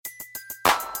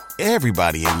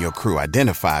Everybody in your crew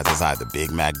identifies as either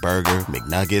Big Mac Burger,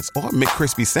 McNuggets, or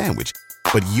McCrispy Sandwich.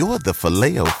 But you're the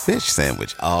Filet-O-Fish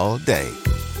Sandwich all day.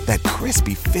 That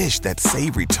crispy fish, that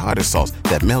savory tartar sauce,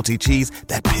 that melty cheese,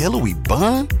 that pillowy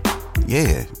bun.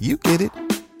 Yeah, you get it.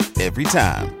 Every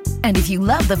time. And if you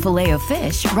love the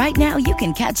Filet-O-Fish, right now you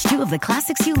can catch two of the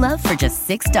classics you love for just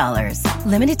 $6.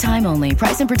 Limited time only.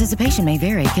 Price and participation may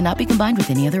vary. Cannot be combined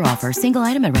with any other offer. Single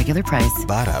item at regular price.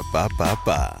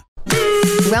 Ba-da-ba-ba-ba.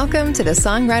 Welcome to the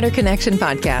Songwriter Connection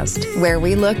podcast, where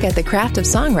we look at the craft of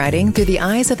songwriting through the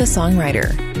eyes of the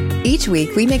songwriter. Each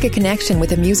week, we make a connection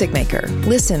with a music maker,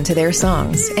 listen to their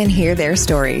songs, and hear their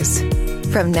stories.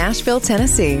 From Nashville,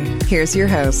 Tennessee, here's your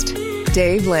host,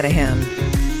 Dave Lenahan.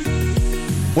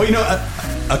 Well, you know,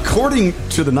 according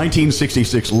to the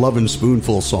 1966 Lovin'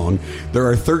 Spoonful song, there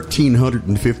are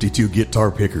 1,352 guitar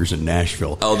pickers in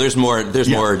Nashville. Oh, there's more. There's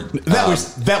more. That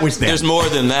was then. There's more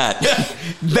than that.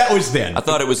 That was then. I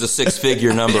thought it was a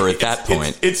six-figure number at that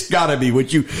point. It's got to be.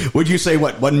 Would you say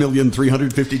what, 1,352,000? I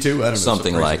don't know.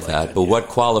 Something like that. But what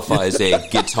qualifies a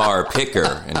guitar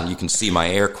picker? And you can see my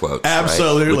air quotes.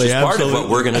 Absolutely, right? Which is part absolutely. of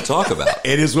what we're going to talk about.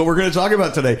 It is what we're going to talk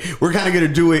about today. We're kind of going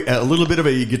to do a little bit of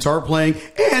a guitar playing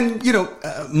and,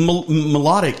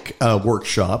 melodic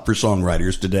workshop for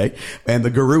songwriters today. And the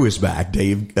guru is back,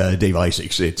 Dave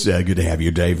Isaacs. It's good to have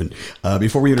you, Dave. And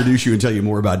before we introduce you and tell you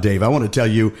more about Dave, I want to tell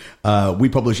you we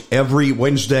publish every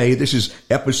Wednesday. This is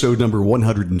episode number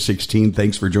 116.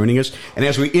 Thanks for joining us. And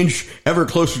as we inch ever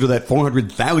closer to that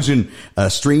 400,000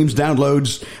 streams,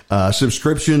 downloads,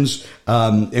 subscriptions,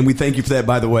 and we thank you for that,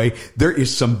 by the way, there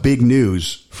is some big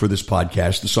news for this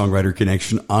podcast, the Songwriter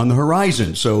Connection, on the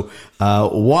horizon. So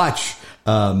watch.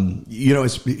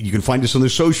 You can find us on the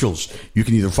socials. You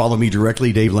can either follow me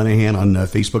directly, Dave Lenahan, on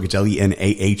Facebook. It's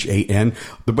Lenahan.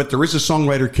 But there is a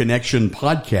Songwriter Connection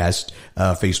podcast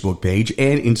Facebook page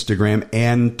and Instagram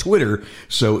and Twitter.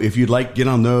 So if you'd like, get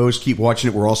on those. Keep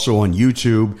watching it. We're also on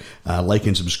YouTube. Like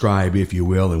and subscribe, if you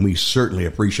will. And we certainly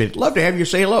appreciate it. Love to have you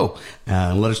say hello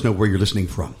and let us know where you're listening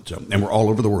from. So, and we're all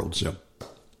over the world. So.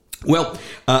 Well,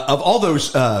 of all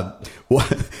those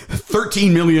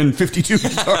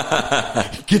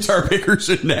 13,052,000 guitar pickers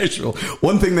in Nashville,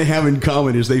 one thing they have in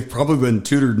common is they've probably been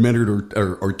tutored, mentored,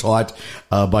 or taught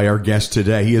by our guest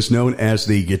today. He is known as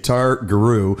the guitar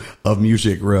guru of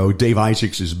Music Row. Dave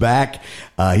Isaacs is back.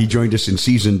 He joined us in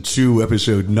season 2,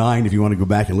 episode 9. If you want to go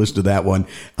back and listen to that one,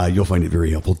 you'll find it very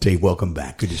helpful. Dave, welcome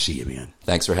back. Good to see you, man.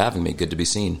 Thanks for having me. Good to be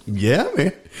seen. Yeah,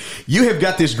 man. You have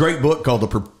got this great book called The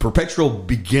Perpetual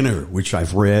Beginner, which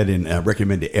I've read and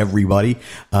recommend to everybody.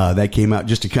 That came out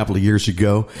just a couple of years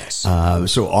ago. Yes.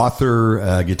 So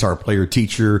author, guitar player,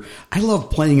 teacher. I love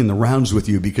playing in the rounds with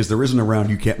you because there isn't a round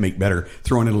you can't make better.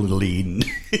 Throwing in a little lead. And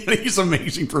he's an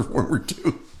amazing performer,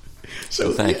 too.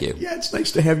 So thank you. Yeah, it's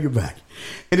nice to have you back.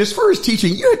 And as far as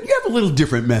teaching, you have a little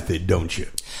different method, don't you?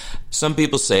 Some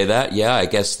people say that. Yeah, I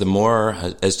guess the more,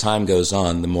 as time goes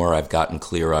on, the more I've gotten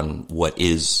clear on what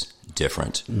is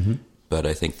different. Mm-hmm. But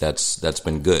I think that's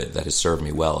been good. That has served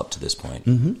me well up to this point.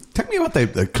 Mm-hmm. Tell me about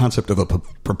the concept of a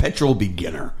perpetual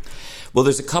beginner. Well,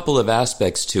 there's a couple of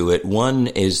aspects to it. One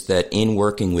is that in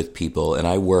working with people, and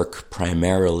I work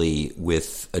primarily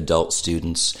with adult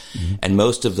students, mm-hmm. and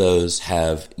most of those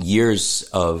have years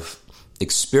of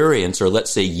experience, or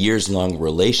let's say years-long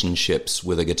relationships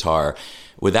with a guitar,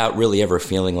 without really ever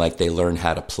feeling like they learn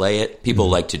how to play it. People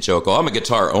like to joke, "Oh, I'm a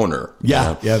guitar owner."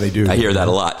 Yeah, yeah, they do. I hear that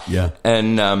a lot. Yeah,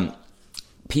 and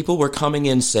people were coming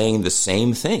in saying the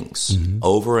same things mm-hmm.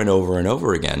 over and over and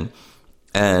over again,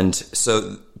 and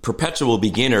so perpetual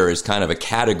beginner is kind of a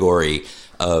category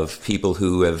of people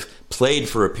who have played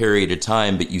for a period of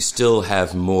time, but you still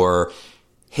have more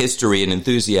history and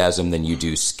enthusiasm than you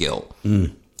do skill.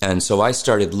 Mm. And so I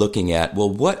started looking at, well,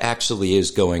 what actually is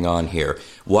going on here?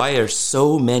 Why are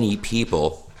so many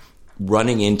people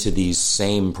running into these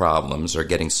same problems or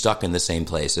getting stuck in the same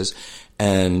places?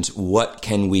 And what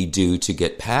can we do to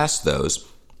get past those?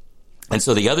 And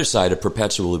so the other side of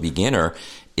perpetual beginner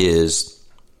is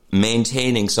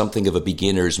maintaining something of a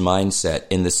beginner's mindset,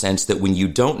 in the sense that when you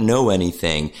don't know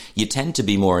anything, you tend to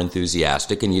be more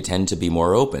enthusiastic and you tend to be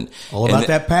more open. All about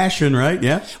that passion, right?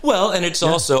 Yeah. Well, and it's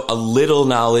also a little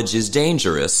knowledge is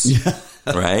dangerous. Yeah.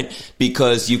 Right?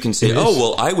 Because you can say, oh,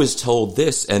 well, I was told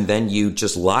this, and then you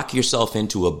just lock yourself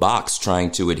into a box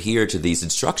trying to adhere to these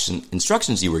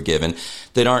instructions you were given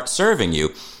that aren't serving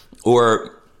you.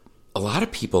 Or a lot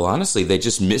of people, honestly, they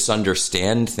just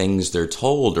misunderstand things they're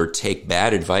told or take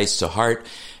bad advice to heart.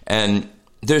 And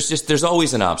there's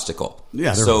always an obstacle.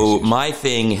 Yeah. So my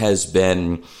thing has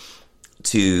been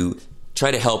to try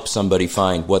to help somebody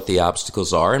find what the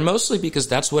obstacles are, and mostly because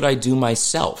that's what I do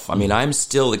myself. I mean, I'm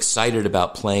still excited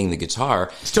about playing the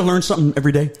guitar. Still learn something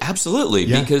every day? Absolutely,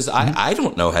 because I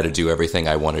don't know how to do everything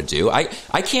I want to do.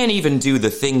 I can't even do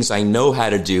the things I know how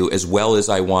to do as well as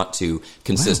I want to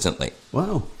consistently.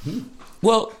 Wow.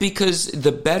 Well, because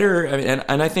the better,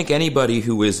 and I think anybody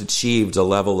who has achieved a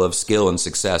level of skill and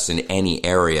success in any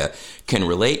area can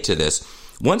relate to this.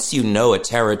 Once you know a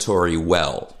territory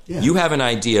well, you have an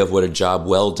idea of what a job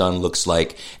well done looks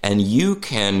like, and you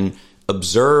can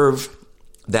observe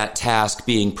that task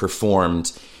being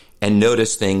performed and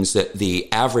notice things that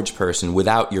the average person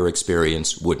without your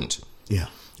experience wouldn't. Yeah.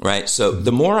 Right? So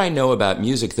the more I know about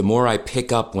music, the more I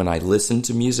pick up when I listen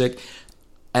to music,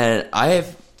 and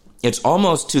it's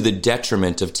almost to the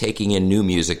detriment of taking in new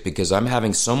music because I'm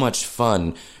having so much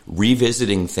fun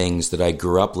revisiting things that I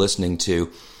grew up listening to.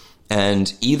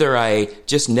 And either I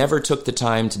just never took the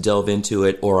time to delve into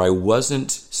it, or I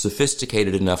wasn't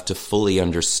sophisticated enough to fully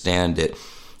understand it.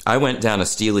 I went down a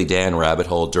Steely Dan rabbit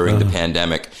hole during the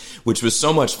pandemic, which was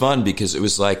so much fun because it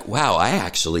was like, wow, I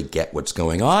actually get what's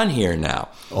going on here now.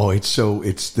 Oh,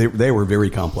 they were very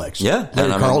complex. Yeah.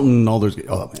 Larry Carlton, all those.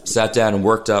 Oh, man. Sat down and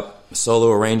worked up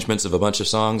solo arrangements of a bunch of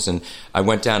songs, and I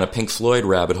went down a Pink Floyd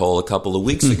rabbit hole a couple of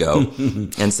weeks ago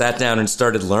and sat down and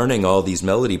started learning all these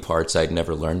melody parts I'd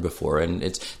never learned before, and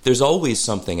there's always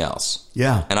something else.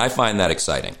 Yeah. And I find that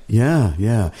exciting.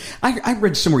 Yeah. I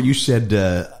read somewhere you said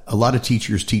a lot of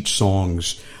teachers teach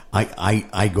songs.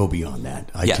 I go beyond that.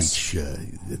 I teach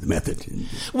the method.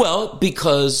 Well,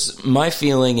 because my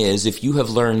feeling is if you have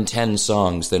learned 10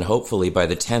 songs, then hopefully by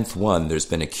the 10th one, there's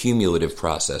been a cumulative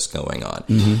process going on.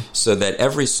 So that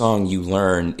every song you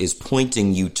learn is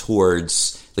pointing you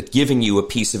towards, like giving you a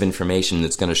piece of information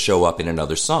that's going to show up in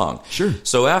another song. Sure.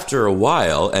 So after a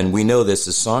while, and we know this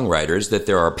as songwriters, that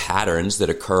there are patterns that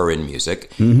occur in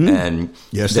music. And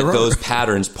that those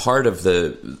patterns, part of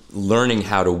the learning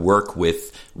how to work with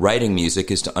writing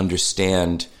music is to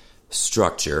understand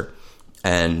structure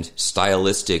and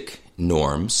stylistic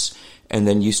norms, and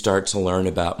then you start to learn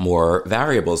about more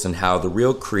variables and how the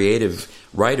real creative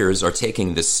writers are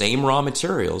taking the same raw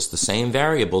materials, the same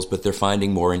variables, but they're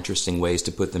finding more interesting ways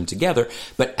to put them together,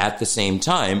 but at the same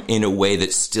time in a way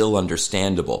that's still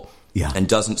understandable. Yeah. And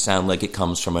doesn't sound like it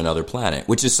comes from another planet,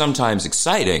 which is sometimes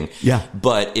exciting. Yeah.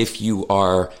 But if you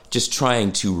are just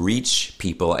trying to reach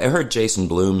people, I heard Jason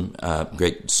Blum,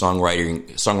 great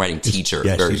songwriting teacher,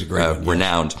 very he's a great one,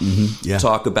 renowned,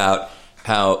 talk about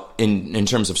how in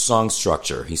terms of song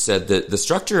structure, he said that the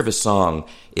structure of a song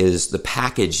is the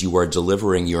package you are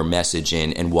delivering your message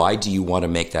in, and why do you want to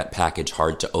make that package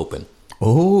hard to open?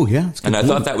 Oh, yeah. And I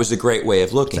thought that was a great way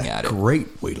of looking at it.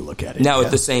 Great way to look at it. Now, at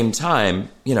the same time,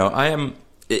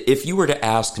 if you were to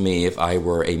ask me if I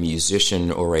were a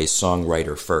musician or a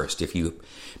songwriter first, if you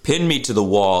pinned me to the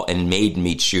wall and made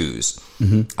me choose,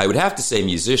 I would have to say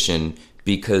musician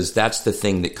because that's the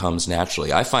thing that comes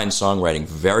naturally. I find songwriting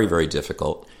very, very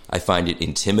difficult. I find it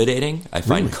intimidating. I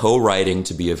find co-writing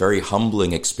to be a very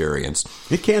humbling experience.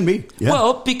 It can be. Yeah.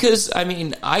 Well, because,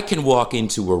 I can walk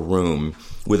into a room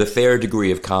with a fair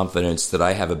degree of confidence that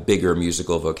I have a bigger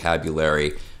musical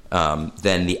vocabulary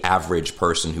than the average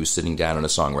person who's sitting down in a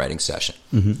songwriting session.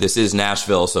 This is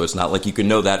Nashville, so it's not like you can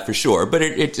know that for sure, but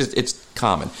it's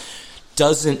common.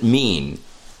 Doesn't mean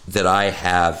that I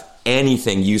have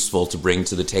anything useful to bring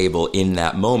to the table in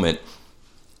that moment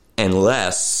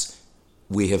unless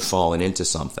we have fallen into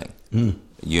something.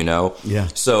 Yeah.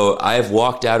 So I've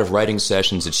walked out of writing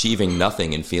sessions achieving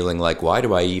nothing and feeling like, why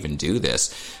do I even do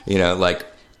this?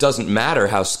 Doesn't matter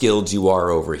how skilled you are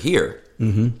over here.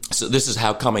 So this is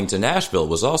how coming to Nashville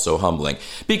was also humbling,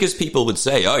 because people would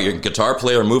say, oh, you're a guitar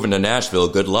player moving to Nashville,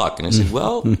 good luck. And I said,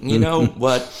 well, you know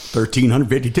what?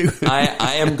 1,352.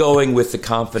 I am going with the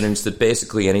confidence that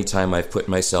basically anytime I've put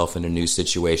myself in a new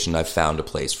situation, I've found a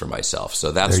place for myself.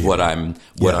 So that's what I'm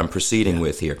proceeding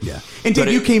with here. Yeah. And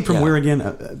Dave, you came from where again?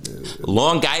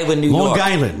 Long Island, New York.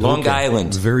 Long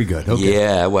Island. Very good. Okay.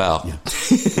 Yeah, well. Yeah.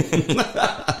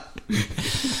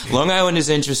 Long Island is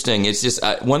interesting. It's just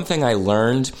one thing I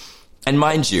learned, and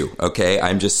mind you, okay,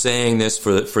 I'm just saying this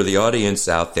for the audience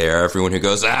out there, everyone who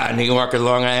goes, New York or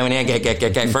Long Island,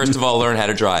 first of all, learn how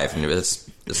to drive. And it's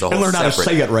a whole and learn how to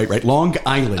say it right. Long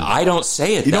Island. I don't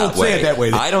say it you that way. You don't say it that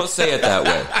way. I don't say it that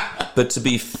way. But to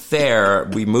be fair,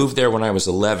 we moved there when I was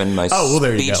 11. My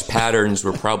speech patterns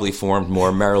were probably formed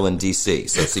more Maryland, D.C.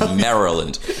 So it's in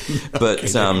Maryland.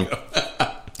 But,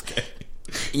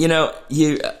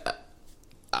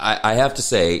 I have to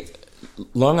say,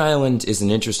 Long Island is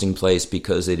an interesting place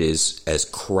because it is as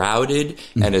crowded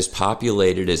and as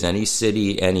populated as any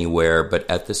city anywhere, but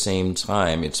at the same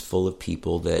time, it's full of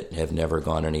people that have never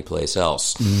gone anyplace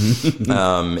else.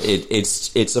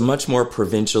 It's a much more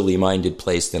provincially minded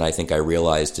place than I think I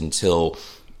realized until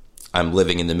I'm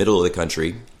living in the middle of the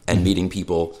country and meeting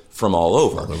people from all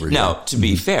over. Now, to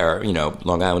be fair,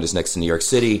 Long Island is next to New York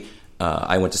City.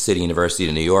 I went to City University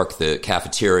in New York. The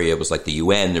cafeteria was like the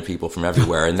UN. There were people from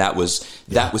everywhere, and that was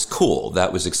cool.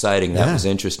 That was exciting. That was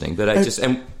interesting. But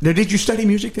now, did you study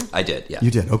music there? I did. Yeah,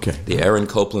 you did. Okay. The Aaron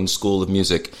Copland School of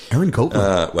Music. Aaron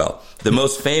Copland. The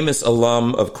most famous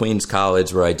alum of Queens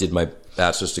College, where I did my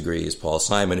bachelor's degree, is Paul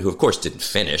Simon, who of course didn't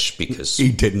finish because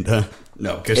he didn't.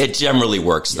 No, because it generally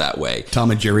works that way. Tom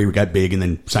and Jerry got big, and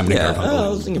then Simon and Garfunkel. I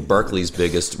was thinking Berkeley's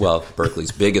biggest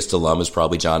alum is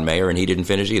probably John Mayer, and he didn't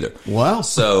finish either. Wow.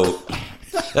 So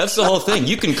that's the whole thing.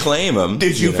 You can claim him.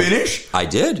 Did you finish? I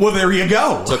did. Well, there you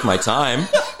go. Took my time.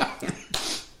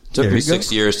 Took me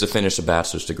 6 years to finish a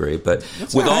bachelor's degree, but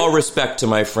with all respect to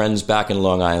my friends back in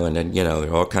Long Island, and there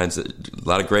are all kinds of, a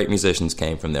lot of great musicians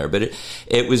came from there, but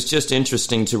it was just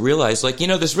interesting to realize,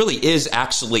 this really is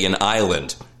actually an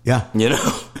island. Yeah.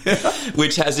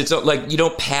 Which has its own, you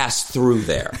don't pass through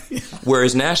there.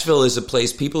 Whereas Nashville is a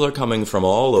place people are coming from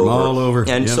all over.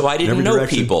 And so I didn't know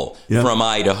people from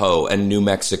Idaho and New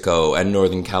Mexico and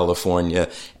Northern California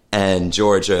and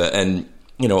Georgia and,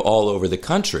 all over the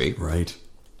country. Right.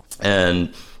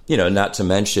 And, not to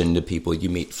mention the people you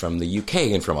meet from the UK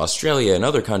and from Australia and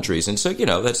other countries. And so,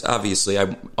 that's obviously,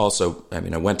 I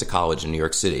went to college in New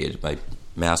York City. My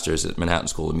master's at Manhattan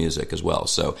School of Music as well.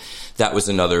 So that was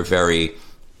another very,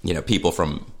 people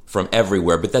from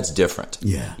everywhere, but that's different.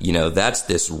 Yeah. That's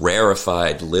this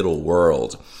rarefied little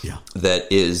world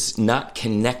that is not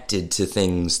connected to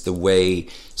things the way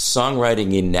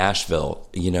songwriting in Nashville,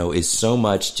 is so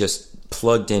much just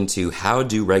plugged into how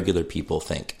do regular people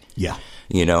think? Yeah.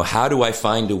 How do I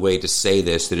find a way to say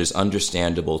this that is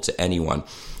understandable to anyone?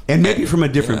 And maybe from a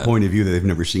different point of view that they've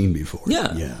never seen before.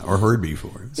 Yeah. Or heard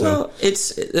before. So. Well,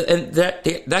 and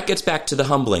that gets back to the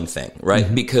humbling thing, right?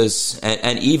 Mm-hmm. Because,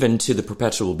 and even to the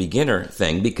perpetual beginner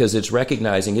thing, because it's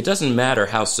recognizing it doesn't matter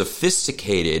how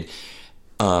sophisticated,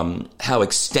 how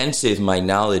extensive my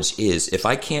knowledge is. If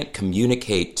I can't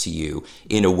communicate to you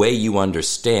in a way you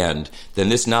understand, then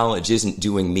this knowledge isn't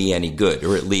doing me any good,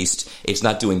 or at least it's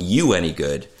not doing you any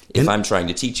good. If I'm trying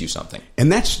to teach you something.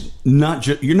 And that's not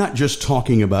you're not just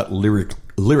talking about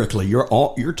lyrically,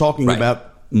 you're talking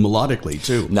about melodically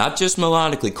too. Not just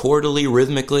melodically, chordally,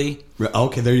 rhythmically.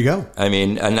 Okay, there you go. I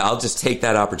mean, and I'll just take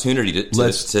that opportunity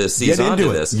to seize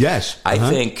onto this. Yes. I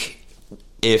think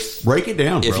break it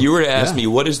down. If you were to ask me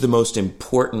what is the most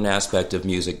important aspect of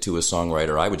music to a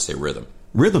songwriter, I would say rhythm.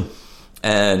 Rhythm.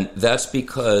 And that's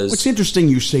because... It's interesting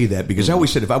you say that, because I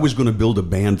always said if I was going to build a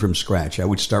band from scratch, I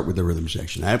would start with the rhythm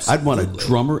section. I'd want a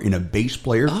drummer and a bass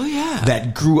player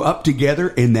that grew up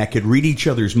together and that could read each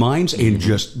other's minds and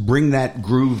just bring that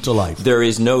groove to life. There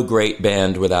is no great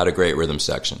band without a great rhythm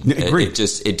section. Agreed.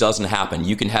 It doesn't happen.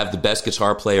 You can have the best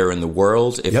guitar player in the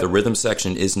world if the rhythm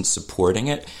section isn't supporting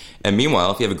it. And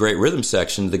meanwhile, if you have a great rhythm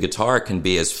section, the guitar can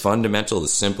be as fundamental,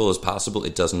 as simple as possible.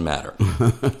 It doesn't matter.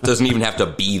 It doesn't even have to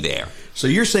be there. So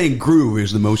you're saying groove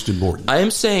is the most important? I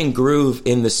am saying groove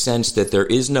in the sense that there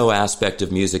is no aspect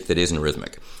of music that isn't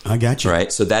rhythmic. I got you.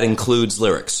 Right? So that includes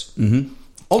lyrics. Mm-hmm.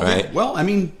 Okay. Right? Well, I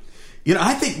mean,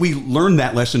 I think we learned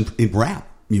that lesson in rap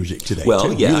music today. Well,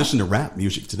 too. You listen to rap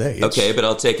music today. Okay, but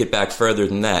I'll take it back further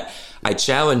than that. I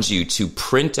challenge you to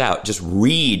print out, just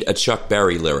read a Chuck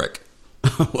Berry lyric.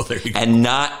 Well, there you go. And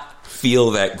not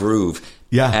feel that groove.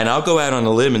 Yeah. And I'll go out on a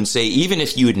limb and say, even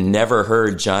if you had never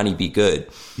heard Johnny B. Good,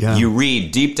 you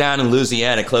read deep down in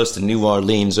Louisiana, close to New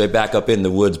Orleans, way back up in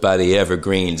the woods by the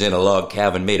evergreens, in a log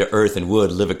cabin made of earth and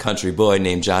wood, live a country boy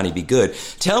named Johnny B. Good.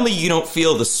 Tell me you don't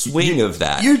feel the swing of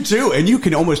that. You do, and you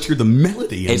can almost hear the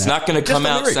melody in It's not going to come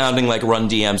out sounding like Run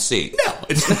DMC. No.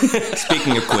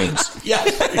 Speaking of Queens. Yeah.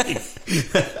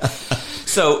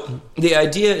 So the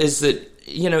idea is that,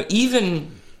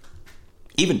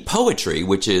 even poetry,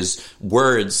 which is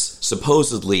words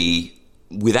supposedly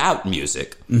without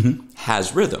music,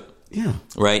 has rhythm. Yeah.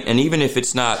 Right? And even if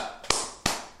it's not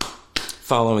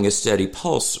following a steady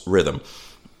pulse rhythm.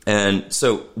 And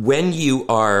so when you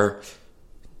are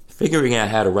figuring out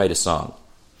how to write a song,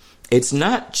 it's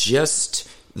not just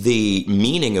the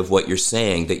meaning of what you're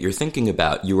saying that you're thinking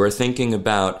about. You are thinking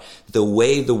about the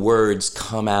way the words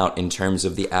come out in terms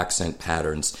of the accent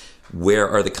patterns. Where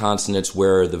are the consonants?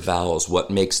 Where are the vowels?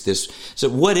 What makes this? So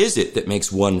what is it that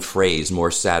makes one phrase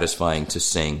more satisfying to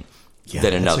sing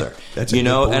than another. That's a you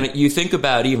know, good point. and you think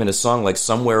about even a song like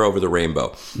Somewhere Over the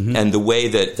Rainbow and the way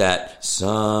that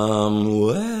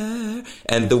somewhere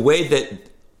and the way that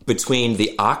between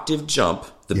the octave jump,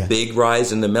 the big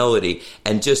rise in the melody,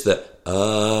 and just the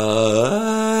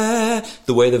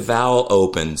way the vowel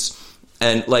opens.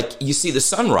 And like you see the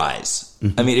sunrise.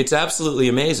 I mean, it's absolutely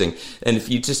amazing. And if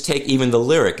you just take even the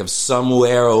lyric of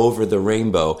Somewhere Over the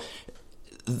Rainbow,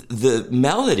 the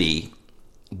melody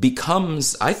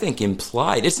becomes, I think,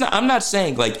 implied. It's not. I'm not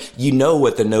saying like you know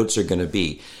what the notes are going to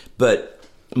be, but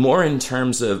more in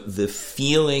terms of the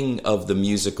feeling of the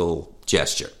musical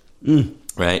gesture.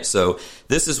 Right? So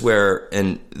this is where,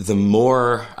 and the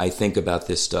more I think about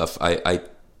this stuff, I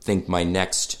think my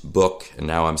next book, and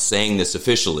now I'm saying this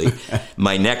officially,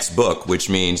 my next book, which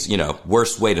means, you know,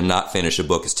 worst way to not finish a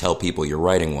book is tell people you're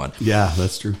writing one. Yeah,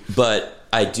 that's true. But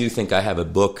I do think I have a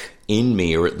book in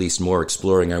me, or at least more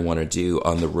exploring I want to do,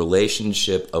 on the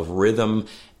relationship of rhythm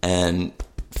and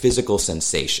physical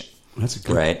sensation. That's a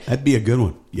good right? That'd be a good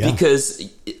one. Yeah.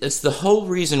 Because it's the whole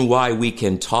reason why we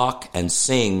can talk and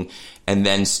sing and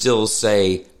then still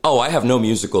say, oh, I have no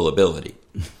musical ability.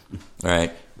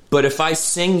 Right? But if I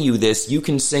sing you this, you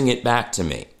can sing it back to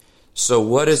me. So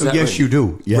what is that? Yes, you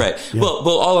do. Yeah. Right. Yeah.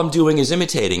 Well, all I'm doing is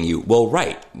imitating you. Well,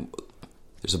 right.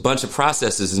 There's a bunch of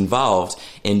processes involved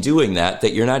in doing that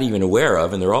you're not even aware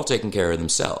of, and they're all taking care of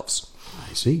themselves.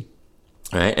 I see.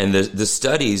 Right? And the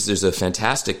studies, there's a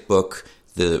fantastic book.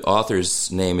 The author's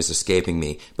name is escaping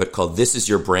me, but called "This Is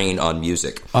Your Brain on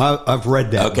Music." I've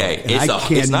read that. Okay,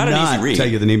 book, it's not an easy read. Tell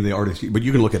you the name of the artist, but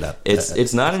you can look it up.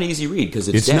 It's not an easy read because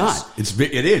it's dense. Not.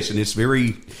 It is, and it's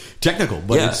very technical,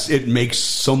 but it makes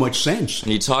so much sense.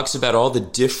 And he talks about all the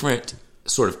different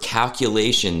sort of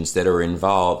calculations that are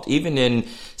involved, even in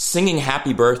singing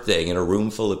 "Happy Birthday" in a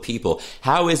room full of people.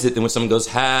 How is it that when someone goes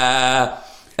 "ha"?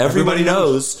 Everybody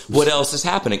knows what else is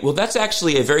happening. Well, that's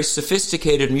actually a very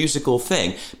sophisticated musical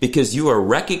thing because you are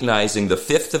recognizing the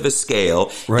fifth of a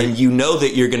scale, right. And you know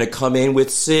that you're going to come in with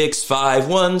 6, 5,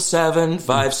 1, 7,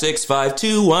 5, 6, 5,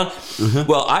 2, 1. Mm-hmm.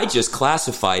 Well, I just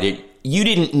classified it. You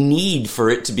didn't need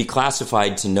for it to be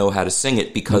classified to know how to sing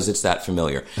it because it's that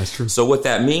familiar. That's true. So what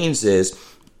that means is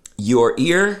your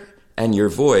ear and your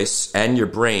voice and your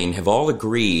brain have all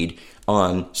agreed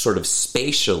on sort of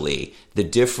spatially the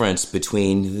difference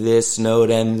between this note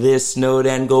and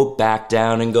go back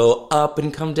down and go up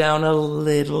and come down a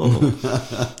little,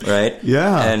 right?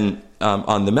 Yeah. And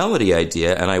on the melody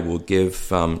idea, and I will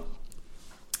give, all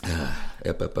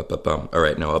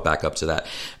right, no, I'll back up to that.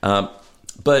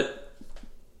 But,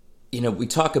 you know, we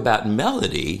talk about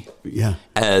melody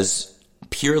as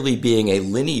purely being a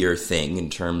linear thing in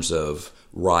terms of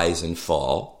rise and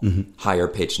fall, higher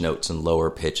pitch notes and lower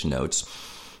pitch notes.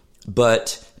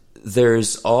 But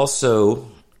there's also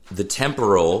the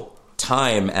temporal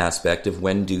time aspect of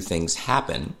when do things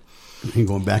happen. And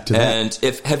going back to that.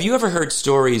 And have you ever heard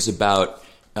stories about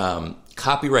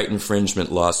copyright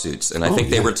infringement lawsuits? And I think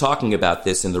they were talking about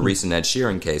this in the recent Ed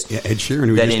Sheeran case. Yeah, Ed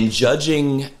Sheeran. That in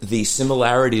judging the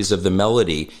similarities of the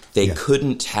melody, they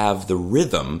couldn't have the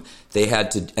rhythm. They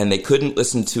had to, and they couldn't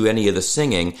listen to any of the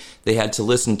singing. They had to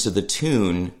listen to the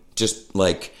tune, just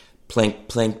like plink,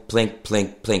 plink, plink,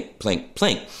 plink, plink, plink,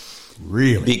 plink.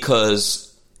 Really?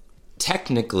 Because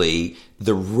technically,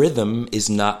 the rhythm is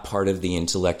not part of the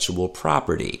intellectual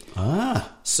property.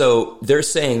 So they're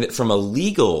saying that from a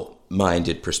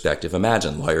legal-minded perspective,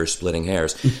 imagine lawyers splitting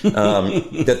hairs,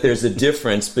 that there's a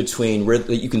difference between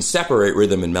you can separate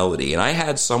rhythm and melody. And I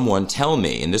had someone tell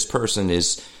me, and this person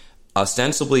is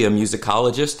ostensibly a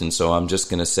musicologist, and so I'm just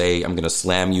going to say, I'm going to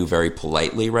slam you very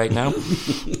politely right now,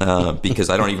 because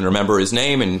I don't even remember his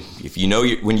name, and if you know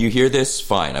when you hear this,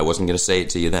 fine, I wasn't going to say it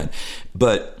to you then.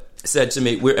 But said to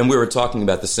me, we were talking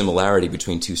about the similarity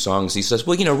between two songs, he says,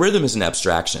 well, you know, rhythm is an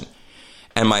abstraction.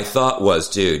 And my thought was,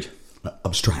 dude,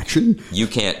 abstraction? You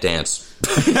can't dance.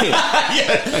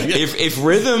 If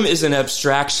rhythm is an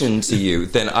abstraction to you,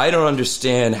 then I don't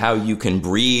understand how you can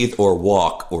breathe or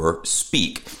walk or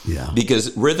speak. Yeah.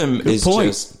 Because rhythm is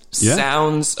just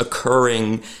sounds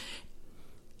occurring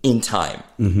in time.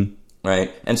 Mm-hmm.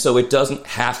 Right? And so it doesn't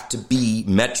have to be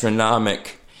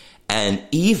metronomic, and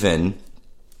even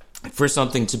for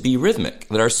something to be rhythmic,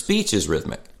 that our speech is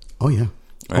rhythmic. Oh, yeah.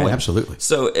 Right? Oh, absolutely.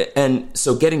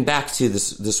 So getting back to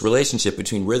this relationship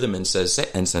between rhythm and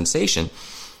sensation,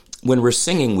 when we're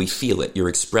singing, we feel it. You're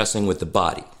expressing with the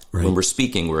body. Right. When we're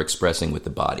speaking, we're expressing with the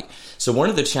body. So one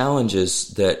of the challenges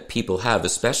that people have,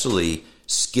 especially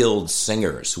skilled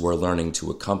singers who are learning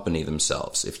to accompany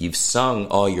themselves, if you've sung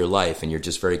all your life and you're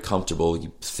just very comfortable,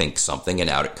 you think something and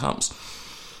out it comes.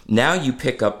 Now you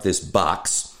pick up this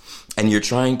box and you're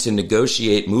trying to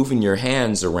negotiate moving your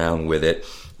hands around with it,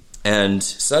 and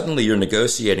suddenly you're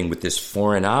negotiating with this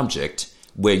foreign object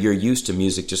where you're used to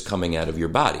music just coming out of your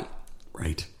body.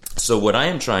 Right. So what I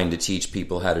am trying to teach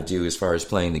people how to do as far as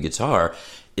playing the guitar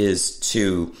is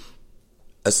to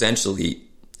essentially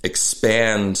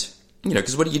expand,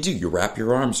 because what do? You wrap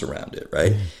your arms around it,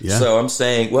 right? Yeah. So I'm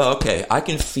saying, well, okay, I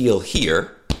can feel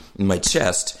here in my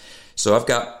chest. So I've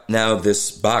got now this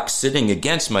box sitting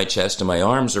against my chest and my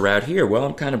arms are out here. Well,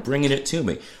 I'm kind of bringing it to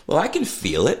me. Well, I can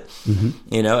feel it,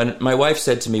 and my wife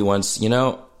said to me once,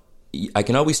 I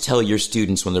can always tell your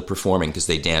students when they're performing because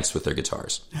they dance with their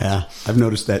guitars. Yeah, I've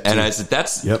noticed that too. And I said,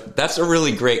 that's a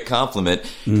really great compliment,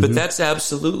 but that's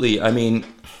absolutely, I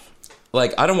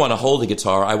don't want to hold a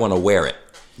guitar, I want to wear it.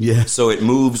 Yeah. So it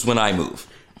moves when I move.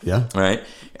 Yeah. Right?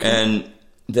 And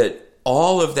that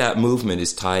all of that movement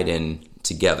is tied in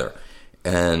together.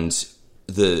 And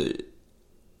the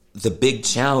big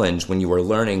challenge when you are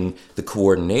learning the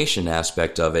coordination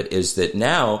aspect of it is that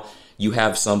now you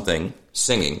have something,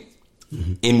 singing,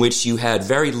 in which you had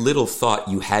very little thought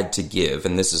you had to give.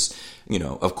 And this is,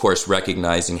 of course,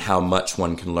 recognizing how much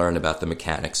one can learn about the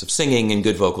mechanics of singing and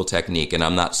good vocal technique. And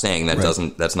I'm not saying that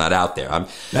that's not out there.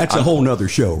 That's a whole nother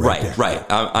show right there. Right.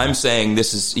 I'm saying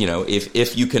this is,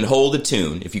 if you can hold a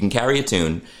tune, if you can carry a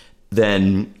tune,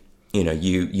 then,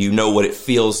 you know what it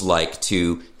feels like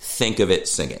to think of it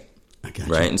singing.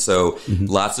 Right. And so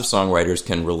lots of songwriters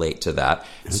can relate to that.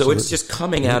 Absolutely. So it's just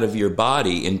coming out of your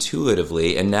body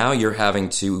intuitively. And now you're having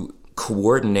to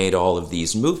coordinate all of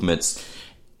these movements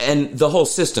and the whole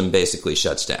system basically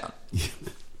shuts down.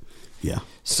 Yeah.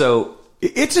 So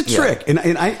it's a trick. Yeah.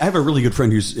 And I have a really good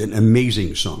friend who's an amazing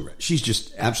songwriter. She's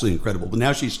just absolutely incredible. But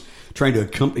now she's trying to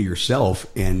accompany herself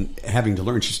and having to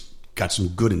learn. She's got some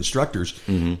good instructors.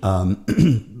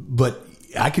 But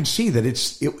I could see that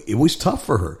it was tough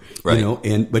for her,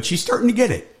 right. But she's starting to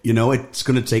get it. It's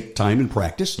going to take time and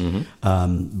practice.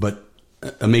 But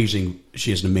amazing.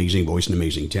 She has an amazing voice and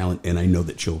amazing talent, and I know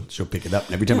that she'll pick it up.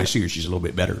 And every time I see her, she's a little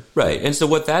bit better. Right. And so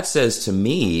what that says to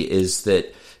me is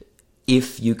that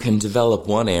if you can develop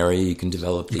one area, you can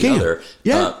develop the other.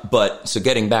 Yeah. But so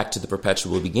getting back to the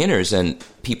perpetual beginners and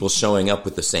people showing up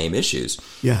with the same issues.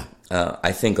 Yeah.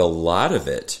 I think a lot of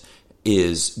it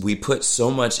is we put so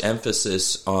much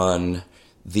emphasis on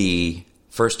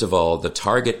first of all, the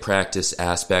target practice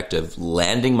aspect of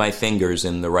landing my fingers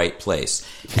in the right place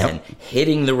and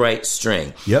hitting the right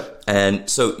string. Yep. And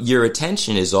so your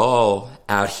attention is all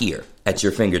out here at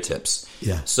your fingertips.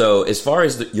 Yeah. So as far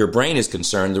as your brain is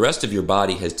concerned, the rest of your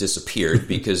body has disappeared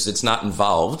because it's not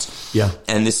involved. Yeah.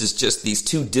 And this is just these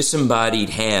two disembodied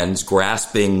hands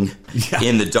grasping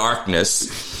in the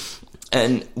darkness.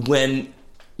 And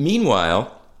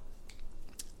meanwhile,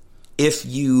 if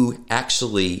you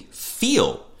actually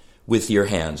feel with your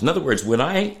hands, in other words, when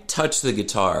I touch the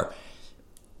guitar,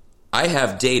 I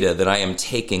have data that I am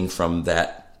taking from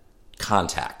that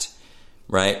contact,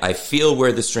 right? I feel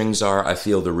where the strings are. I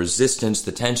feel the resistance,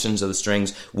 the tensions of the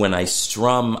strings. When I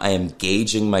strum, I am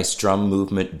gauging my strum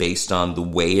movement based on the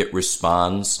way it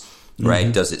responds,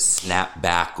 right? Does it snap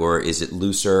back or is it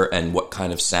looser? And what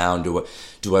kind of sound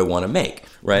do I want to make,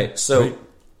 right? So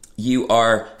you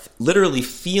are literally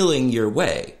feeling your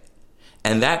way,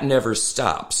 and that never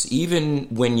stops, even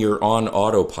when you're on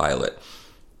autopilot.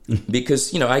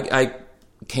 Because, I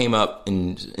came up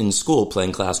in school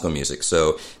playing classical music,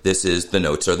 so this is the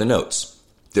notes are the notes.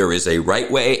 There is a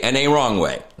right way and a wrong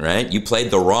way, right? You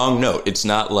played the wrong note. It's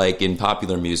not like in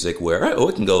popular music where,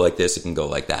 it can go like this, it can go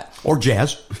like that. Or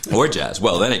jazz. Or jazz.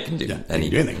 Well, then it can do any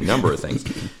number of things.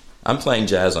 I'm playing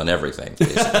jazz on everything,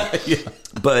 basically.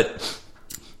 But,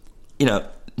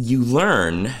 you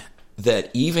learn that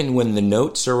even when the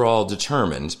notes are all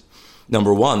determined,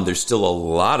 number one, there's still a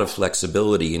lot of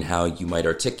flexibility in how you might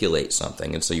articulate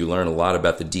something. And so you learn a lot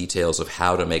about the details of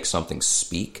how to make something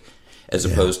speak as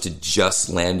opposed to just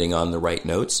landing on the right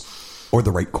notes. Or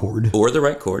the right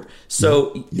chord.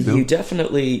 So you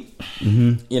definitely,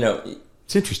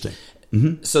 It's interesting.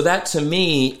 So that to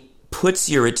me puts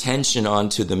your attention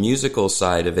onto the musical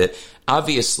side of it.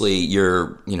 Obviously,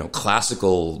 your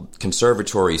classical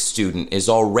conservatory student is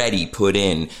already put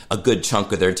in a good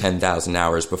chunk of their 10,000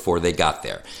 hours before they got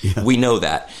there. Yeah. We know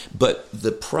that. But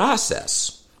the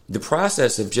process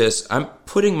of just, I'm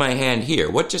putting my hand here.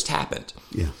 What just happened?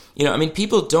 Yeah.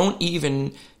 People don't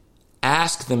even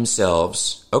ask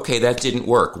themselves, okay, that didn't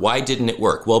work. Why didn't it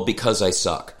work? Well, because I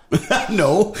suck.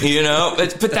 No.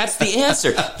 But that's the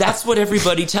answer. That's what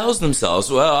everybody tells themselves.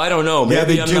 Well, I don't know.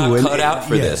 Maybe I'm not cut out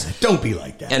for this. Don't be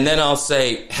like that. And then I'll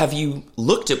say, have you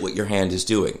looked at what your hand is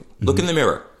doing? Look in the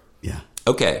mirror. Yeah.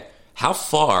 Okay. How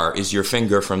far is your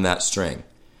finger from that string?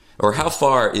 Or how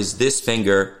far is this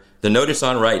finger, the note it's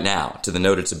on right now, to the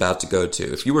note it's about to go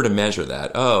to? If you were to measure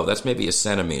that, that's maybe a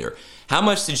centimeter. How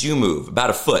much did you move? About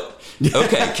a foot.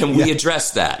 Okay, can we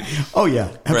address that? Oh,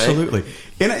 yeah, absolutely.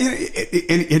 Right?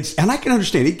 And I can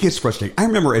understand. It gets frustrating. I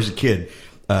remember as a kid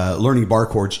learning bar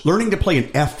chords, learning to play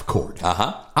an F chord.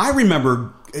 I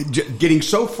remember getting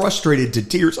so frustrated to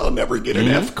tears. I'll never get an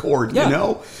F chord, you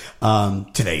know.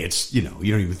 Today it's, you don't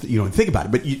even think about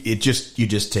it, but you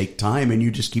just take time and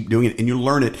you just keep doing it and you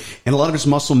learn it. And a lot of it's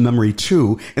muscle memory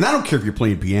too. And I don't care if you're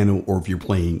playing piano or if you're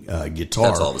playing guitar.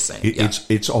 That's all the same.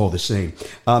 It's all the same.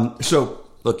 So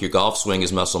look, your golf swing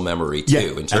is muscle memory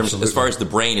too. In terms, as far as the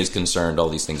brain is concerned, all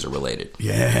these things are related.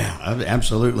 Yeah,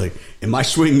 absolutely. And my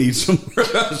swing needs some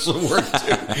work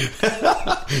too.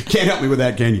 Can't help me with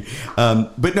that, can you?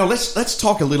 But no, let's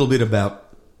talk a little bit about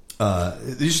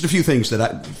just a few things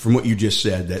from what you just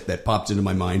said that popped into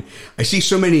my mind. I see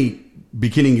so many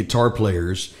beginning guitar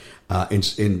players in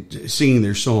singing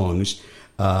their songs.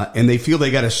 And they feel they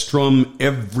got to strum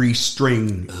every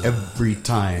string every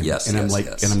time. And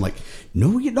I'm like,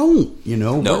 no, you don't.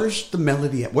 Where's the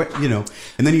melody at? What, and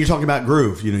then you're talking about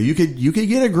groove. You could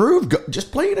get a groove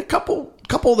just playing a couple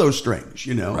of those strings.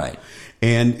 Right.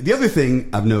 And the other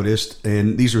thing I've noticed,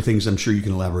 and these are things I'm sure you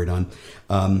can elaborate on,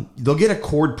 they'll get a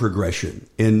chord progression,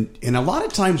 and a lot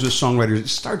of times with songwriters, it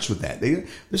starts with that.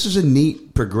 This is a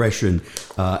neat progression,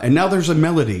 and now there's a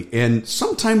melody, and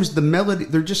sometimes the melody,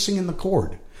 they're just singing the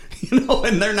chord,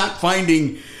 and they're not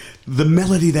finding the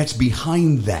melody that's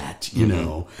behind that.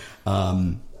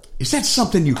 Is that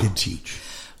something you could teach?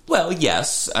 Well,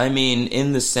 yes. I mean,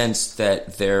 in the sense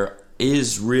that there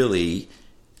is really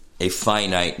a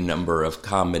finite number of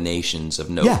combinations of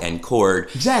note and chord.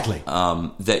 Exactly.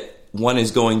 That one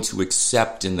is going to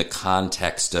accept in the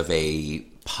context of a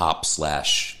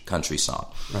pop/country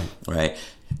song. Right.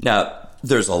 Now,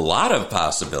 there's a lot of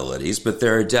possibilities, but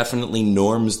there are definitely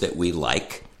norms that we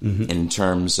like in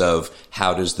terms of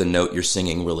how does the note you're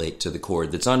singing relate to the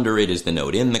chord that's under it? Is the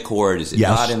note in the chord? Is it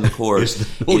not in the chord? Is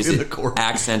it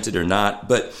accented or not?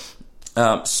 But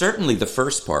certainly the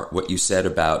first part, what you said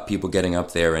about people getting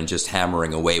up there and just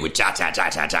hammering away with cha cha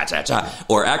cha cha cha cha cha,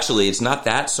 or actually it's not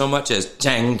that so much as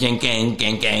gang gang gang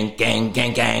gang gang gang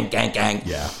gang gang gang gang.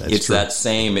 Yeah, that's it's true. that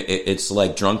same. It's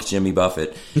like drunk Jimmy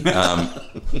Buffett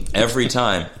every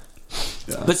time.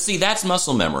 Yeah. But see, that's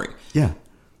muscle memory. Yeah.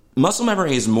 Muscle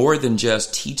memory is more than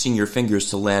just teaching your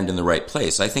fingers to land in the right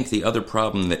place. I think the other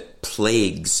problem that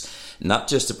plagues not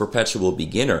just a perpetual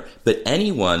beginner, but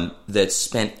anyone that's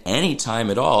spent any time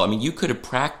at all. I mean, you could have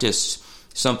practiced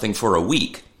something for a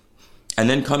week and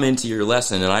then come into your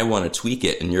lesson and I want to tweak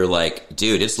it. And you're like,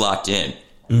 dude, it's locked in.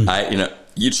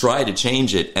 You try to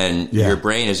change it and your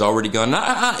brain has already gone,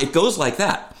 it goes like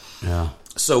that. Yeah.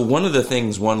 So one of the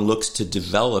things one looks to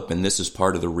develop, and this is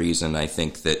part of the reason I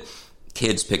think that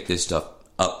kids pick this stuff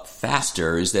up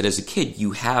faster, is that as a kid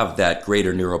you have that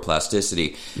greater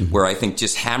neuroplasticity where I think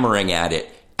just hammering at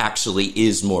it actually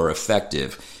is more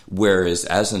effective, whereas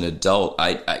as an adult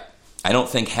I don't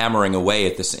think hammering away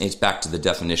at this, it's back to the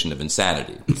definition of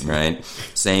insanity, right?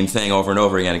 Same thing over and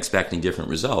over again, expecting different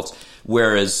results,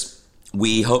 whereas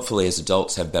we hopefully as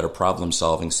adults have better problem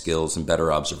solving skills and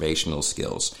better observational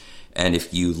skills. And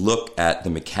if you look at the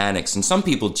mechanics, and some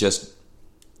people just,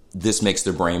 this makes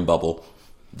their brain bubble.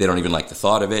 They don't even like the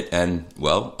thought of it, and,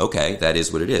 well, okay, that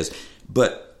is what it is.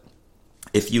 But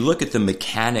if you look at the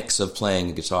mechanics of playing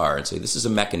a guitar and say, this is a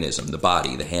mechanism, the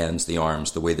body, the hands, the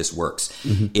arms, the way this works,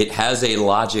 it has a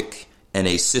logic and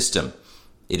a system.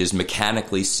 It is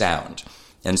mechanically sound.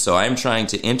 And so I'm trying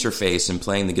to interface in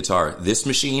playing the guitar, this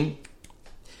machine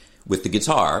with the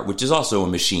guitar, which is also a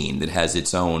machine that has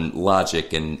its own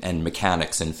logic and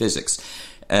mechanics and physics.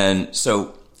 And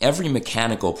so every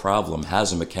mechanical problem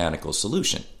has a mechanical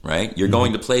solution, right? You're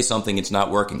going to play something, it's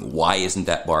not working. Why isn't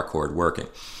that bar chord working?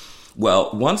 Well,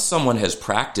 once someone has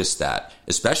practiced that,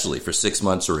 especially for 6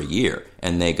 months or a year,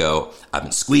 and they go, I've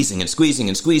been squeezing and squeezing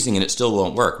and squeezing and it still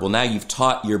won't work. Well, now you've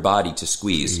taught your body to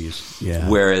squeeze. Yeah.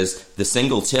 Whereas the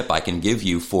single tip I can give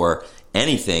you for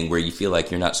anything where you feel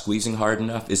like you're not squeezing hard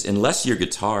enough is, unless your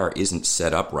guitar isn't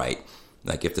set up right,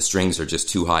 like if the strings are just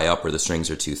too high up or the strings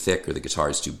are too thick or the guitar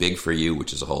is too big for you,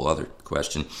 which is a whole other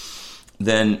question,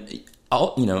 then,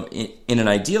 in an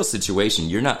ideal situation,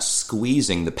 you're not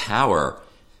squeezing the power.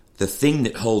 The thing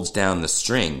that holds down the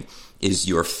string is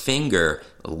your finger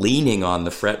leaning on the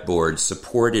fretboard,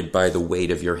 supported by the weight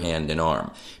of your hand and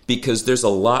arm, because there's a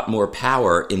lot more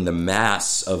power in the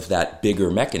mass of that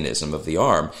bigger mechanism of the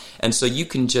arm. And so you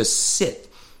can just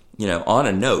sit, on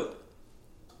a note,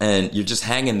 and you're just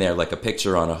hanging there like a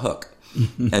picture on a hook.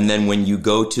 And then when you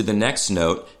go to the next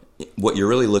note, what you're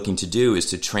really looking to do is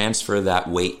to transfer that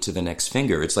weight to the next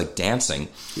finger. It's like dancing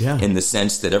in the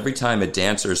sense that every time a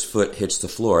dancer's foot hits the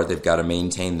floor, they've got to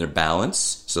maintain their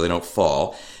balance so they don't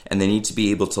fall. And they need to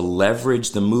be able to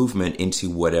leverage the movement into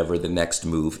whatever the next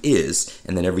move is.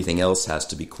 And then everything else has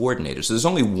to be coordinated. So there's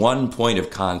only one point of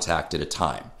contact at a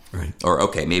time. Right. Or,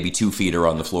 okay, maybe 2 feet are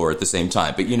on the floor at the same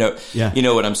time. But you know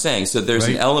what I'm saying. So there's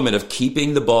an element of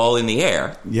keeping the ball in the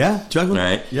air. Yeah, juggling.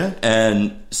 Right? Yeah.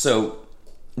 And so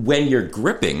when you're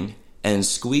gripping and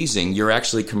squeezing, you're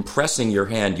actually compressing your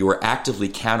hand. You are actively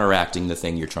counteracting the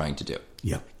thing you're trying to do.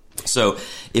 Yeah. So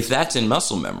if that's in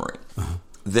muscle memory,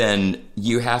 then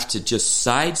you have to just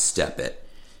sidestep it.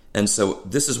 And so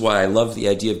this is why I love the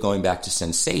idea of going back to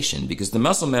sensation, because the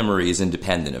muscle memory is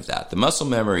independent of that. The muscle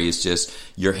memory is just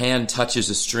your hand touches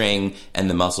a string and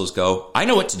the muscles go, I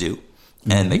know what to do,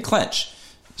 and they clench.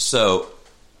 So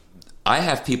I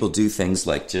have people do things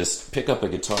like just pick up a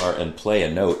guitar and play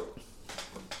a note.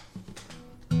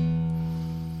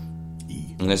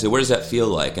 And I say, what does that feel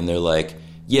like? And they're like,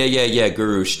 yeah,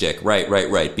 guru shtick,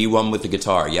 right. Be one with the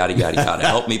guitar, yada, yada, yada.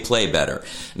 Help me play better.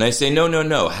 And I say,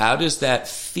 no. How does that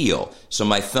feel? So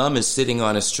my thumb is sitting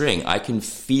on a string. I can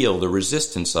feel the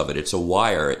resistance of it. It's a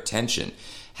wire at tension.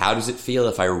 How does it feel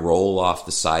if I roll off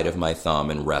the side of my thumb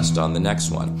and rest on the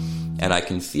next one? And I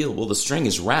can feel, well, the string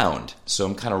is round, so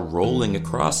I'm kind of rolling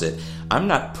across it. I'm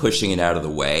not pushing it out of the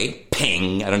way.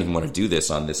 Ping! I don't even want to do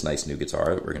this on this nice new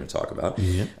guitar that we're going to talk about.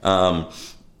 Yeah.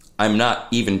 I'm not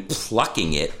even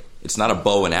plucking it. It's not a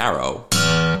bow and arrow,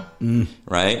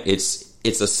 right?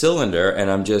 It's a cylinder, and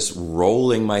I'm just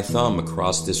rolling my thumb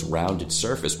across this rounded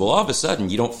surface. Well, all of a sudden,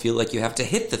 you don't feel like you have to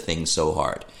hit the thing so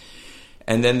hard.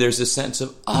 And then there's a sense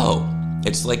of,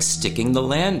 it's like sticking the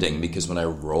landing, because when I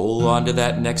roll onto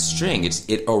that next string,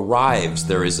 it arrives.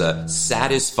 There is a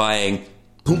satisfying,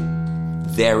 boom,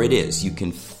 there it is. You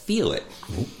can feel it.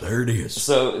 Oh, there it is.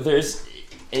 So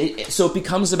it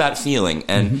becomes about feeling.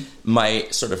 And my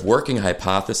sort of working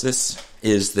hypothesis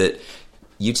is that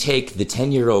you take the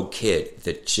 10-year-old kid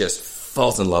that just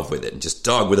falls in love with it and just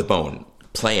dog with a bone,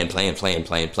 playing.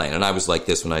 And I was like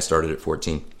this when I started at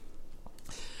 14.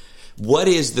 What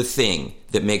is the thing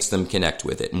that makes them connect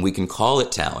with it? And we can call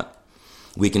it talent.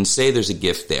 We can say there's a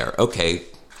gift there. Okay,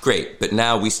 great. But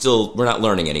now we're not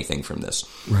learning anything from this.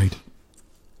 Right.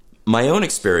 My own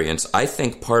experience, I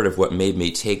think part of what made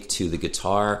me take to the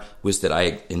guitar was that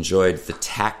I enjoyed the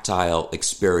tactile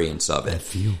experience of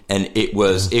it. And it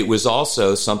was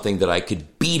also something that I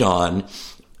could beat on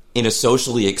in a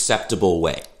socially acceptable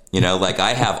way. You know, like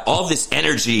I have all this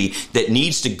energy that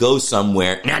needs to go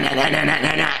somewhere.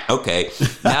 Okay,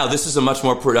 now this is a much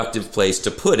more productive place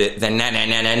to put it than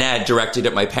directed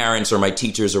at my parents or my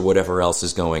teachers or whatever else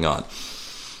is going on.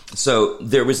 So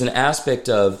there was an aspect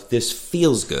of this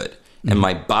feels good, and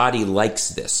my body likes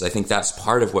this. I think that's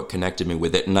part of what connected me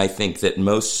with it. And I think that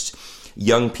most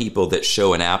young people that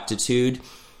show an aptitude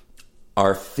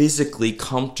are physically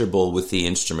comfortable with the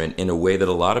instrument in a way that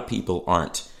a lot of people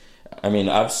aren't. I mean,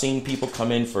 I've seen people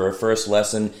come in for a first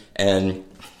lesson and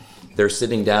they're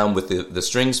sitting down with the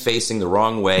strings facing the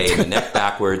wrong way and the neck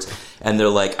backwards, and they're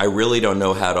like, I really don't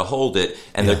know how to hold it.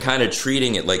 And they're kind of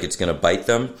treating it like it's going to bite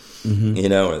them, you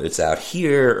know, or it's out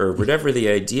here or whatever the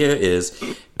idea is.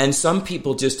 And some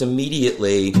people just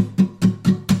immediately,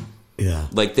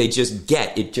 like they just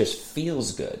it just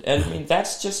feels good. And I mean,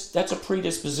 that's a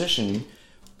predisposition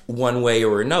one way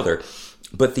or another.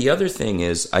 But the other thing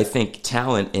is, I think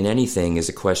talent in anything is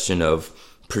a question of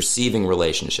perceiving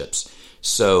relationships.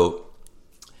 So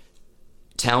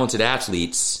talented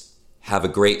athletes have a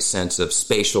great sense of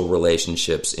spatial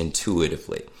relationships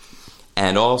intuitively.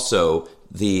 And also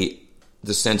the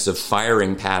sense of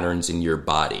firing patterns in your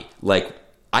body. Like,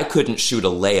 I couldn't shoot a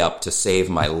layup to save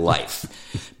my life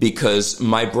because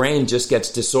my brain just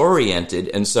gets disoriented.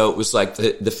 And so it was like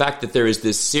the fact that there is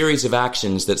this series of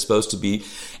actions that's supposed to be,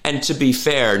 and to be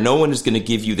fair, no one is going to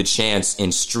give you the chance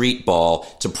in street ball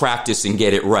to practice and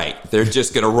get it right. They're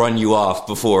just going to run you off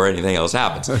before anything else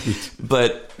happens. Right.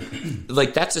 But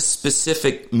like, that's a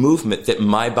specific movement that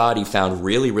my body found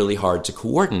really, really hard to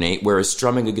coordinate, whereas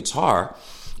strumming a guitar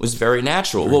was very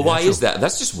natural. Why is that?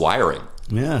 That's just wiring.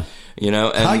 Yeah. You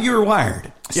know, and how you're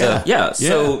wired. So,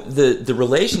 So the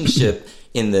relationship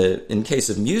in case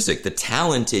of music, the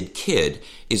talented kid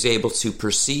is able to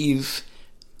perceive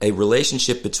a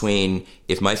relationship between,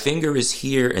 if my finger is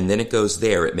here and then it goes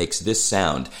there, it makes this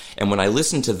sound. And when I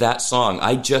listen to that song,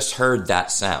 I just heard that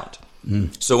sound.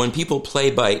 So when people play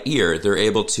by ear, they're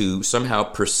able to somehow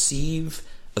perceive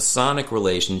a sonic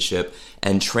relationship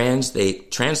and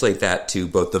translate that to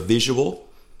both the visual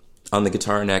on the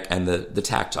guitar neck and the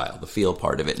tactile, the feel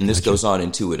part of it. And this goes on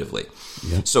intuitively.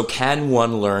 Yeah. So can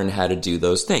one learn how to do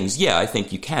those things? Yeah, I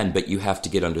think you can, but you have to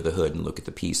get under the hood and look at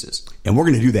the pieces. And we're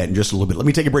going to do that in just a little bit. Let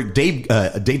me take a break.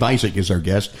 Dave Isaac is our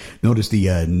guest. Notice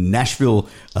the Nashville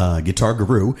guitar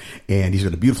guru, and he's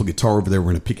got a beautiful guitar over there.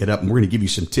 We're going to pick it up, and we're going to give you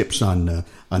some tips on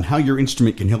how your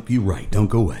instrument can help you write. Don't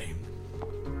go away.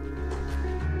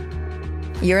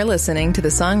 You're listening to the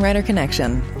Songwriter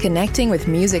Connection, connecting with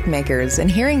music makers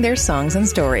and hearing their songs and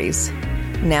stories.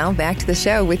 Now back to the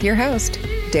show with your host,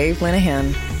 Dave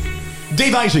Linehan.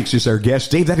 Dave Isaacs is our guest.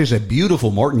 Dave, that is a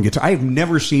beautiful Martin guitar. I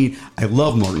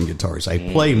love Martin guitars. I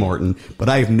play Martin, but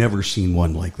I have never seen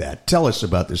one like that. Tell us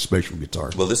about this special guitar.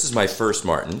 Well, this is my first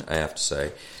Martin, I have to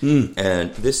say.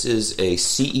 And this is a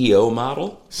CEO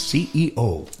model.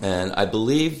 CEO. And I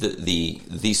believe that the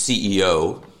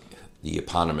CEO... the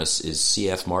eponymous is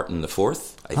C.F. Martin IV,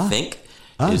 I think,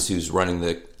 is who's running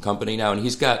the company now. And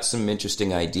he's got some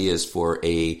interesting ideas for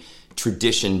a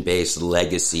tradition-based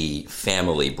legacy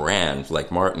family brand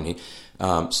like Martin.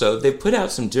 So they've put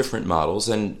out some different models.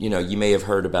 And, you may have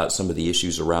heard about some of the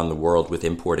issues around the world with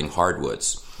importing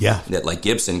hardwoods. Yeah. That, like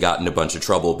Gibson, got in a bunch of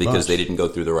trouble because they didn't go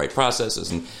through the right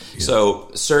processes. And so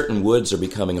certain woods are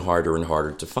becoming harder and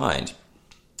harder to find.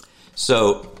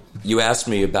 So... you asked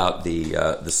me about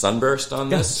the sunburst on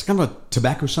this. It's kind of a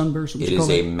tobacco sunburst. It is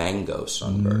a mango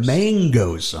sunburst.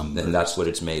 Mango sunburst. And that's what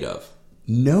it's made of.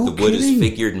 No The wood kidding. is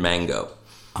figured mango.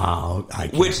 Oh, I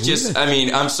can't Which just,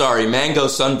 I'm sorry, mango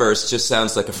sunburst just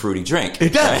sounds like a fruity drink.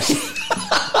 It does.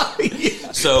 Right?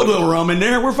 So, a little rum in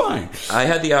there, we're fine. I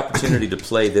had the opportunity to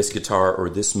play this guitar or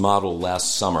this model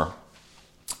last summer.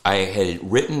 I had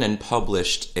written and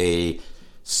published a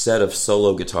set of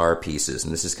solo guitar pieces,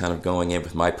 and this is kind of going in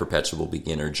with my perpetual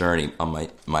beginner journey on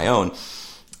my own,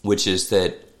 which is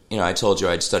that, I told you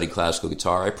I'd studied classical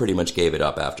guitar. I pretty much gave it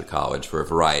up after college for a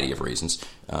variety of reasons,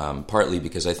 partly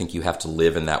because I think you have to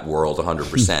live in that world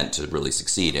 100% to really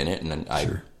succeed in it, and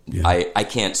I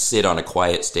can't sit on a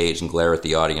quiet stage and glare at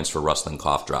the audience for rustling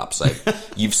cough drops.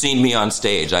 You've seen me on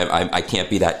stage. I can't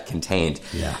be that contained.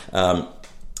 Yeah.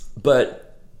 But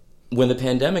when the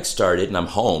pandemic started and I'm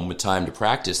home with time to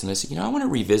practice, and I said, I want to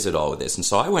revisit all of this. And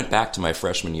so I went back to my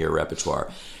freshman year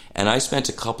repertoire, and I spent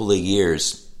a couple of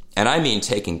years, and I mean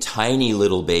taking tiny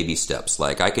little baby steps.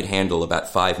 Like I could handle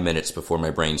about 5 minutes before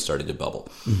my brain started to bubble.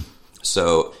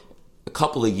 So a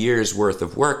couple of years worth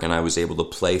of work, and I was able to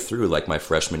play through like my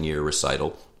freshman year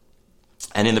recital.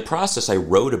 And in the process, I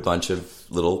wrote a bunch of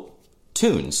little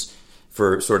tunes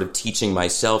for sort of teaching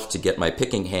myself to get my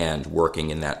picking hand working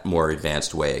in that more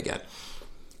advanced way again,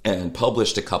 and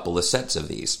published a couple of sets of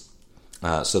these.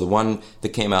 So the one that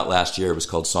came out last year was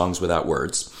called Songs Without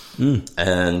Words.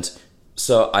 And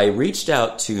so I reached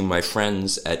out to my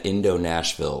friends at Indo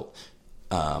Nashville,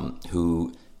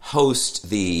 who host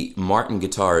the Martin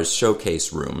Guitars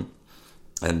Showcase Room,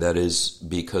 and that is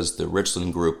because the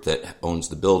Richland group that owns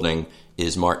the building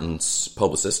is Martin's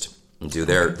publicist. Do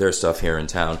their stuff here in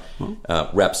town,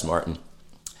 reps Martin.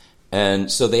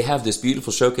 And so they have this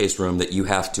beautiful showcase room that you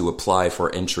have to apply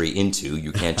for entry into.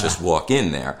 You can't just walk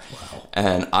in there. Wow.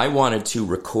 And I wanted to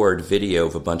record video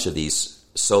of a bunch of these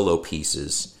solo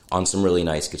pieces on some really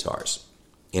nice guitars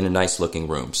in a nice looking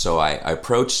room. So I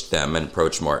approached them and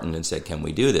approached Martin and said, can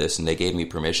we do this? And they gave me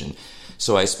permission.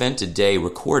 So I spent a day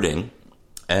recording,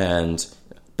 and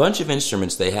bunch of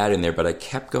instruments they had in there, but I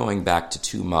kept going back to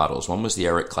two models. One was the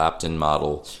Eric Clapton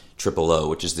model 000,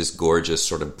 which is this gorgeous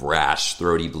sort of brash,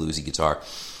 throaty, bluesy guitar.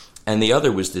 And the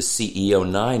other was this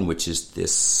CE09, which is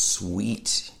this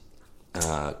sweet,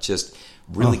 just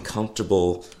really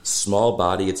comfortable, small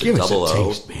body. It's a double O.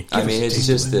 It's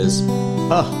just this.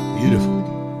 Oh, beautiful.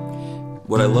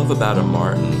 What I love about a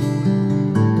Martin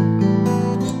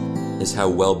is how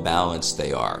well balanced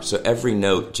they are. So every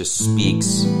note just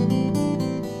speaks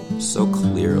so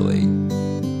clearly.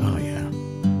 Oh, yeah.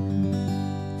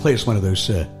 Play us one of those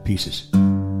pieces.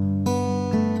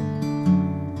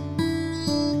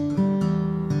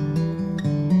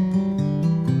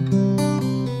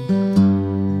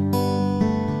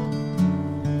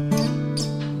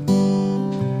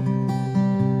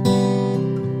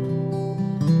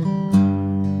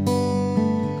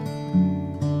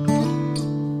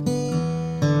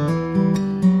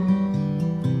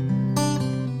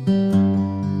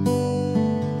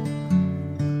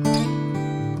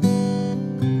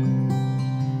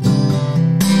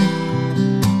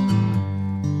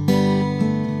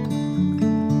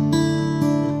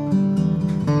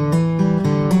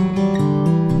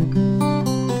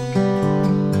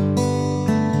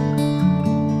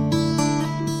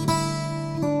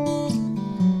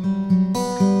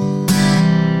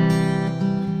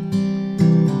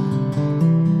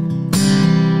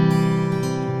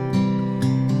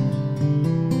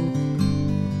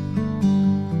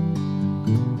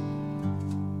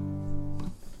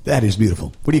 That is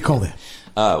beautiful. What do you call that?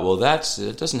 Well,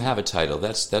 it doesn't have a title.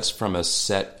 That's from a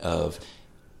set of.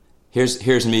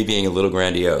 Here's me being a little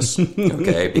grandiose,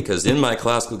 okay? Because in my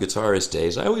classical guitarist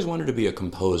days, I always wanted to be a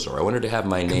composer. I wanted to have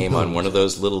my name on one of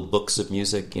those little books of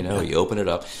music. You open it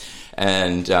up,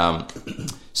 and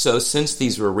so since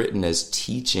these were written as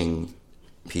teaching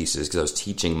pieces, because I was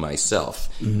teaching myself,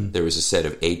 there was a set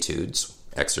of etudes,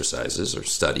 exercises or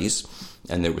studies,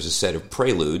 and there was a set of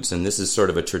preludes, and this is sort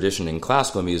of a tradition in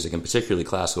classical music, and particularly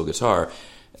classical guitar.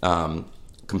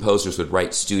 Composers would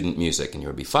write student music, and there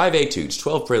would be 5 etudes,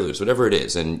 12 preludes, whatever it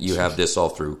is, and you have this all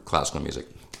through classical music.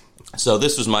 So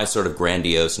this was my sort of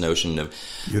grandiose notion of,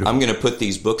 beautiful. I'm going to put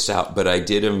these books out, but I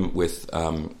did them with,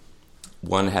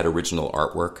 one had original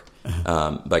artwork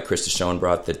by Krista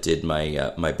Schoenbrodt that did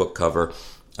my book cover.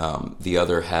 The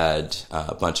other had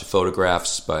a bunch of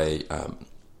photographs by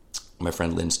my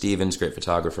friend Lynn Stevens, great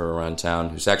photographer around town,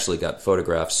 who's actually got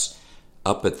photographs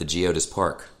up at the Geodis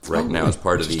Park right now as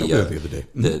part of the other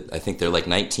day. I think they're like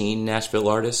 19 Nashville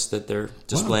artists that they're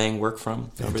displaying work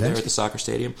from over there at the soccer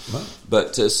stadium. Wow.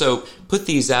 But so put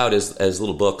these out as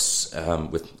little books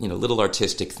with little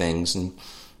artistic things, and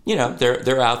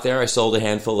they're out there. I sold a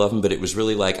handful of them, but it was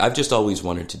really like, I've just always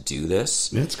wanted to do this.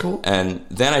 That's cool. And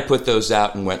then I put those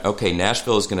out and went, okay,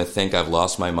 Nashville is going to think I've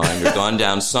lost my mind or gone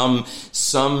down some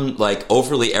like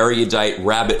overly erudite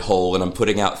rabbit hole, and I'm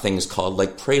putting out things called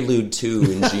like Prelude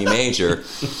 2 in G major.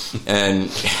 And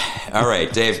all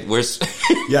right, Dave, where's...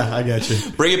 Yeah, I got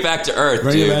you. Bring it back to earth,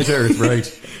 Bring it back to earth, right.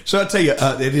 So I'll tell you,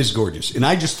 it is gorgeous. And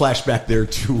I just flashed back there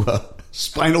to...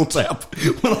 Spinal Tap.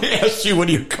 When I asked you, what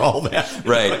do you call that?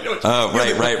 Right. Oh,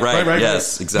 right.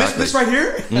 Yes, exactly. This right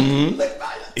here? Mm-hmm.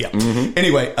 Yeah. Mm-hmm.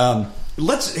 Anyway,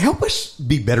 let's help us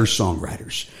be better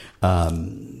songwriters.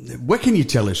 What can you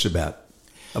tell us about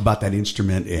that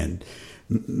instrument and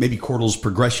maybe chordals,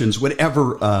 progressions,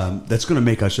 whatever that's going to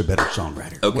make us a better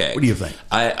songwriter? Okay. What do you think?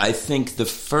 I think the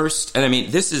first, and I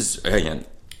mean, this is, again,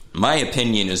 my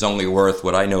opinion is only worth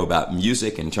what I know about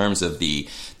music in terms of the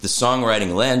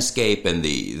songwriting landscape and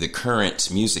the current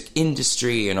music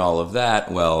industry and all of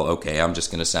that. Well, okay, I'm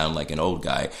just going to sound like an old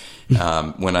guy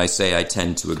when I say I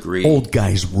tend to agree. Old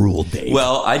guys rule, Dave.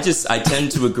 Well, I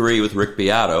tend to agree with Rick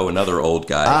Beato, another old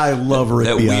guy. I love Rick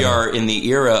Beato. That we are in the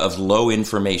era of low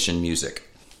information music.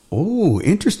 Oh,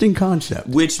 interesting concept.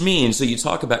 Which means, so you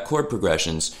talk about chord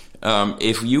progressions.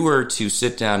 If you were to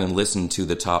sit down and listen to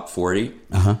the top 40,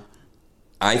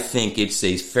 I think it's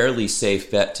a fairly safe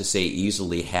bet to say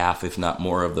easily half, if not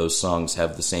more, of those songs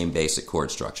have the same basic chord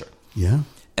structure. Yeah.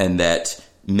 And that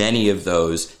many of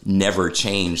those never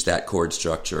change that chord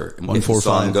structure. 1, 4,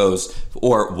 5 goes,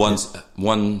 or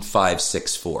 1, 5,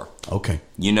 6, 4. Okay.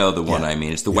 You know the one I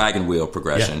mean. It's the wagon wheel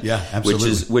progression. Yeah,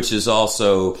 absolutely. Which is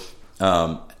also...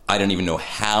 I don't even know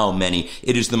how many.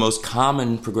 It is the most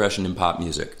common progression in pop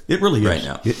music. It really is. Right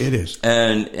now. It is.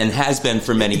 And has been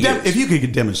for many years. If you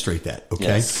could demonstrate that, okay?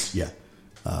 Yes. Yeah.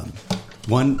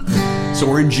 One. So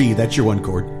we're in G. That's your one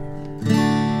chord.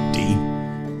 D. E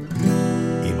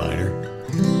minor.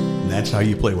 And that's how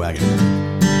you play wagon.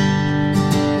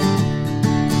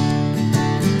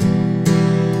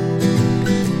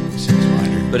 C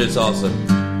minor. But it's also...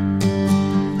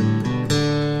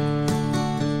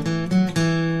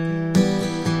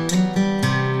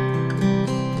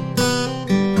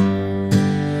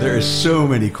 There's so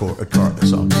many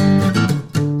songs.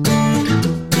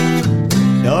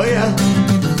 Oh, yeah.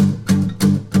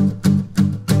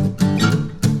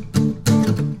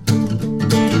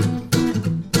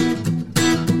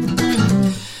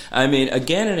 I mean,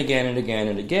 again and again and again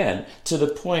and again, to the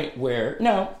point where,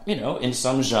 now, in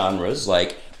some genres,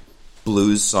 like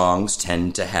blues songs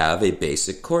tend to have a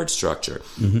basic chord structure.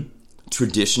 Mm-hmm.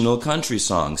 Traditional country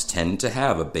songs tend to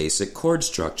have a basic chord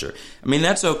structure. I mean,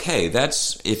 that's okay.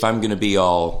 That's if I'm going to be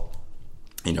all,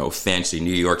 fancy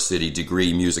New York City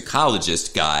degree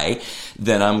musicologist guy,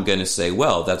 then I'm going to say,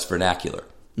 well, that's vernacular,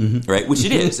 right? Which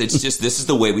it is. It's just, this is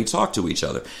the way we talk to each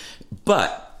other.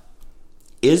 But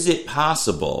is it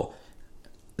possible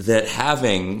that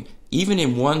having, even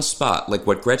in one spot, like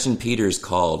what Gretchen Peters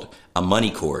called a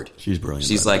money chord. She's brilliant.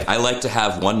 She's like, I like to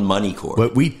have one money chord.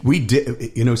 But we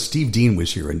did, Steve Dean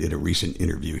was here and did a recent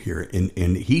interview here,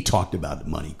 and he talked about the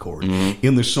money chord. Mm-hmm.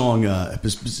 In the song,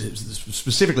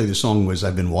 specifically the song was,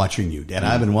 I've been watching you, Dad.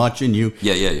 I've been watching you.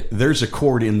 Yeah. There's a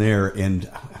chord in there, and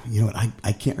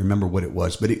I can't remember what it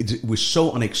was, but it was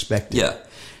so unexpected. Yeah.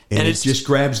 And it just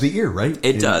grabs the ear, right?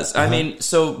 It does. I mean,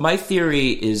 so my theory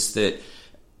is that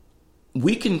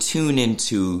we can tune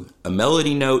into a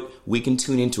melody note, we can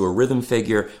tune into a rhythm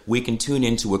figure, we can tune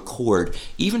into a chord.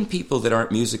 Even people that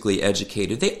aren't musically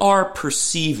educated, they are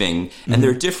perceiving, and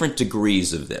there are different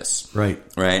degrees of this. Right.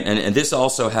 Right? And this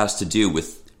also has to do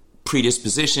with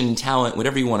predisposition, talent,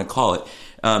 whatever you want to call it.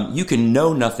 You can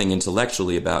know nothing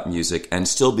intellectually about music and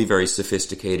still be very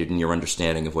sophisticated in your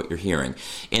understanding of what you're hearing.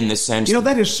 In the sense,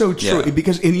 that is so true. Yeah.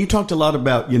 Because, and you talked a lot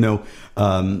about,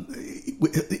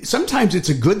 sometimes it's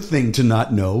a good thing to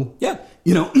not know. Yeah.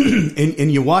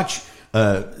 And you watch,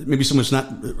 maybe someone's not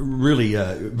really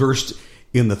versed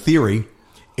in the theory,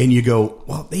 and you go,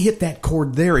 well, they hit that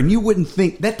chord there, and you wouldn't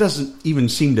think that doesn't even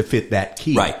seem to fit that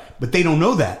key. Right. But they don't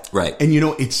know that. Right. And,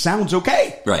 it sounds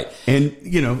okay. Right. And,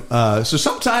 so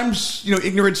sometimes,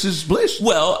 ignorance is bliss.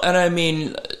 Well, and I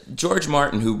mean, George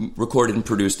Martin, who recorded and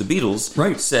produced the Beatles,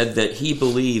 Right. said that he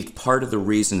believed part of the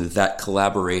reason that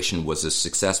collaboration was as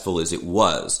successful as it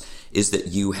was is that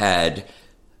you had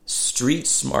street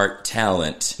smart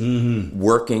talent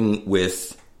working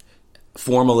with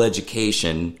formal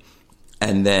education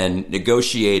and then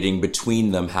negotiating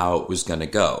between them how it was going to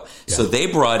go. Yeah. So they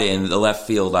brought in the left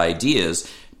field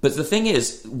ideas. But the thing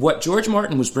is, what George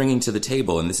Martin was bringing to the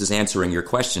table, and this is answering your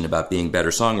question about being better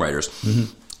songwriters,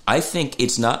 I think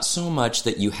it's not so much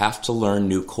that you have to learn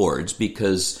new chords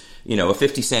because, a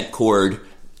 50-cent chord,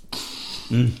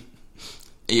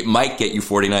 it might get you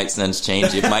 49 cents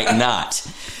change. It might not,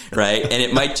 right? And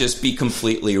it might just be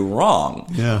completely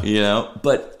wrong,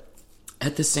 But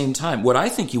at the same time, what I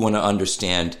think you want to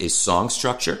understand is song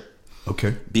structure.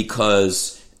 Okay.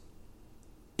 Because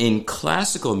in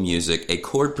classical music, a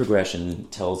chord progression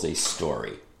tells a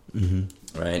story,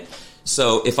 right?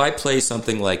 So if I play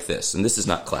something like this, and this is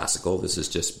not classical, this is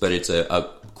just, but it's a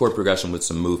chord progression with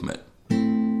some movement.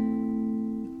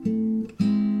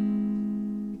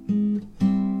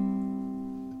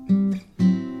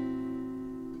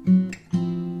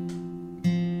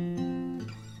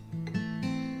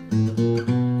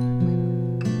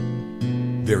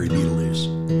 Very Beatles.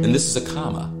 And this is a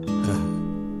comma.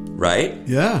 Right?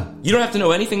 Yeah. You don't have to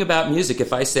know anything about music.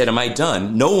 If I said, am I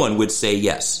done? No one would say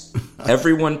yes.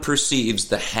 Everyone perceives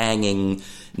the hanging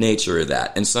nature of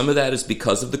that. And some of that is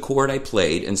because of the chord I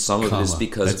played, and some of it is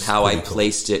because of how I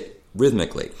placed it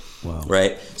rhythmically. Wow.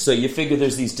 Right? So you figure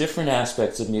there's these different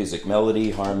aspects of music: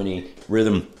 melody, harmony,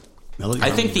 rhythm.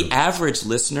 I think the average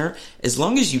listener, as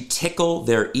long as you tickle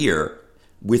their ear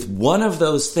with one of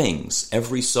those things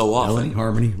every so often. Melody,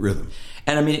 harmony, rhythm.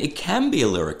 And I mean, it can be a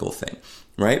lyrical thing,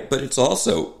 right? But it's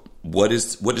also what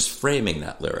is framing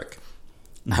that lyric?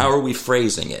 How are we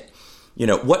phrasing it?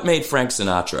 What made Frank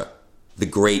Sinatra the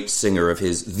great singer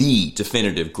the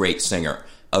definitive great singer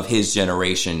of his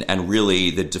generation, and really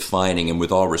the defining, and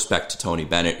with all respect to Tony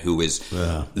Bennett, who is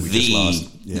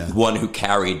the one who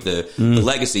carried the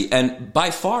legacy, and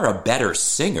by far a better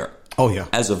singer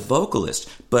as a vocalist.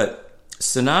 But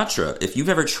Sinatra, if you've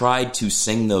ever tried to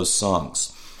sing those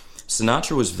songs,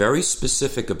 Sinatra was very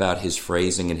specific about his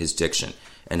phrasing and his diction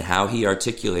and how he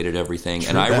articulated everything.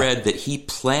 And I read that he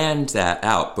planned that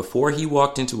out. Before he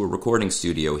walked into a recording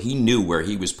studio, he knew where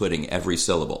he was putting every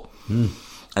syllable.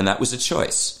 And that was a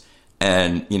choice.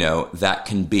 And, that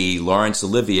can be Laurence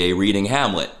Olivier reading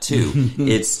Hamlet, too.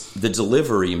 It's the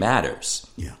delivery matters.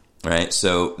 Yeah. Right?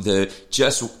 So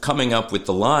just coming up with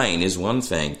the line is one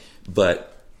thing, but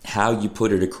how you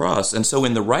put it across. And so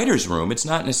in the writer's room, it's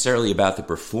not necessarily about the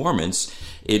performance.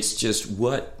 It's just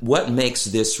what makes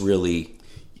this really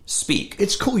speak.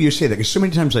 It's cool you say that, because so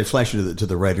many times I flash into to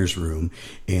the writer's room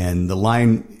and the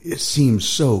line, it seems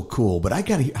so cool, but I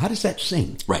gotta hear, how does that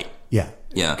sing? Right. Yeah.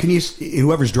 Yeah. Can you,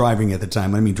 whoever's driving at the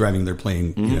time, driving, they're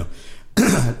playing,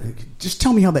 just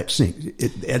tell me how that sings.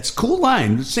 It's a cool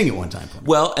line. Sing it one time for me.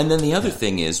 Well, and then the other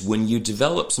thing is, when you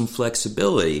develop some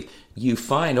flexibility, you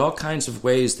find all kinds of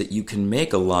ways that you can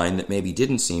make a line that maybe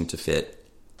didn't seem to fit.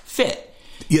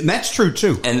 Yeah, and that's true,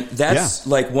 too. And that's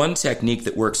like one technique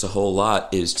that works a whole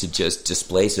lot is to just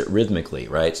displace it rhythmically,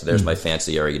 right? So there's my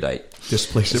fancy erudite.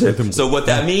 Displace it rhythmically. So what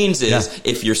that means is,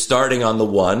 if you're starting on the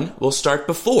one, we'll start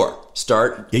before.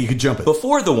 You can jump it.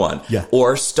 Before the one. Yeah.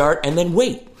 Or start and then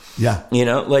wait. Yeah. And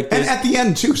at the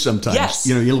end, too, sometimes. Yes.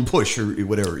 You'll push or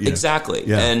whatever. Exactly.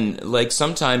 Yeah. And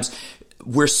sometimes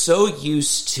we're so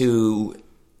used to,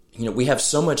 we have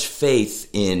so much faith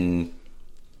in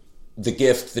the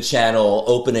gift, the channel,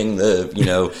 opening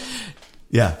the,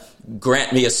 yeah.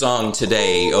 Grant me a song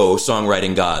today, oh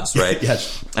songwriting gods, right?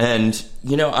 Yes. And,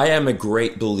 I am a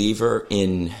great believer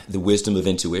in the wisdom of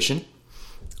intuition.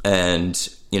 And,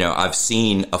 I've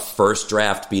seen a first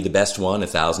draft be the best one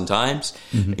 1,000 times,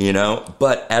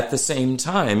 but at the same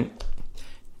time,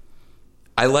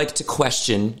 I like to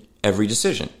question every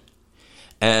decision.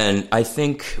 And I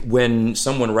think when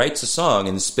someone writes a song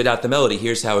and spit out the melody,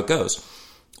 here's how it goes.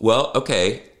 Well,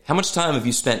 okay, how much time have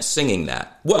you spent singing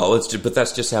that? Well, but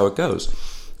that's just how it goes.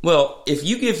 Well, if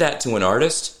you give that to an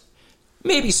artist,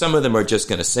 maybe some of them are just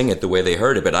going to sing it the way they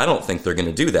heard it, but I don't think they're going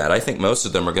to do that. I think most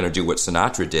of them are going to do what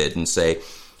Sinatra did and say,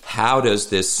 how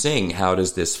does this sing? How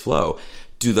does this flow?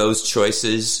 Do those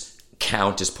choices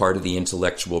count as part of the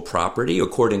intellectual property?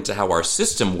 According to how our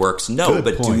system works, no. Good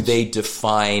but points. Do they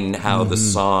define how the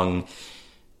song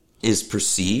is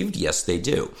perceived? Yes, they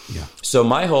do. Yeah. So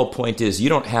my whole point is you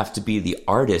don't have to be the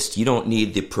artist. You don't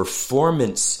need the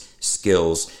performance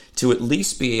skills to at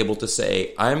least be able to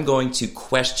say, I'm going to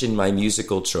question my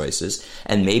musical choices,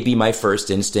 and maybe my first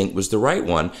instinct was the right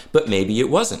one, but maybe it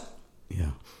wasn't.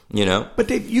 Yeah. You know? But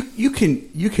Dave, you can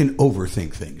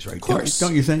overthink things, right? Of course.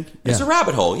 Don't you think? It's a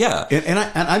rabbit hole, yeah. And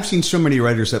I've seen so many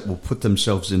writers that will put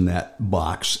themselves in that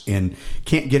box and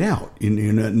can't get out. You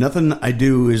know, nothing I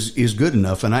do is good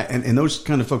enough. And those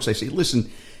kind of folks, I say, listen,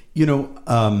 you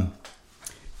know,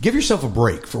 give yourself a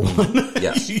break for one.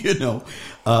 Yes. You know,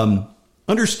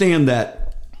 understand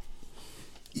that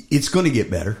it's going to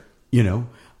get better. You know.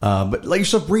 But let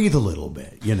yourself breathe a little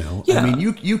bit, you know. Yeah. I mean,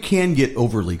 you can get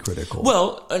overly critical.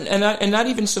 Well, and not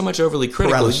even so much overly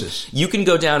critical. Paralysis. You can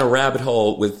go down a rabbit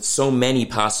hole with so many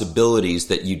possibilities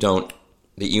that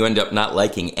you end up not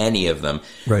liking any of them.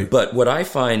 Right. But what I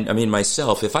find, I mean,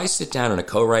 myself, if I sit down and I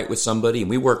co-write with somebody and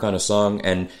we work on a song,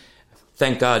 and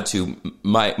thank God to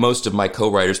most of my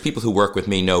co-writers, people who work with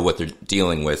me know what they're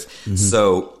dealing with. Mm-hmm.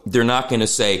 So they're not going to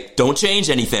say, don't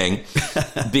change anything,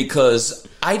 because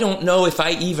I don't know if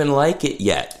I even like it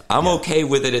yet. I'm okay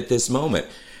with it at this moment.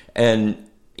 And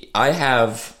I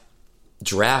have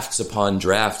drafts upon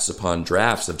drafts upon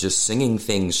drafts of just singing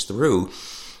things through.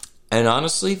 And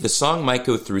honestly, the song might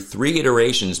go through 3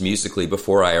 iterations musically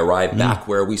before I arrive back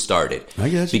where we started. I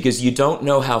guess. Because you don't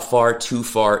know how far too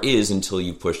far is until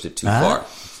you've pushed it too far.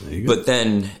 There you go. But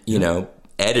then, you know,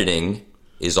 editing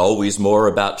is always more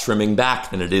about trimming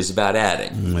back than it is about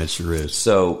adding. That sure is.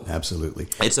 So absolutely,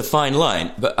 it's a fine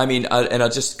line. But I mean, and I'll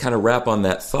just kind of wrap on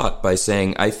that thought by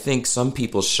saying I think some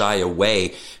people shy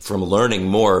away from learning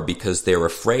more because they're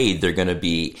afraid they're going to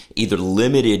be either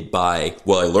limited by,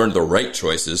 well, I learned the right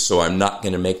choices, so I'm not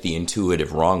going to make the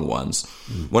intuitive wrong ones.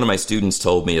 One of my students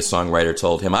told me, a songwriter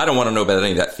told him, I don't want to know about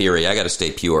any of that theory. I got to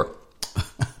stay pure.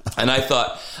 And I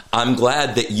thought, I'm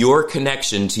glad that your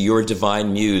connection to your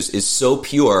divine muse is so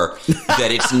pure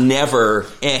that it's never,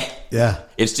 Yeah.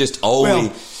 It's just always.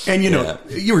 Well, and you know,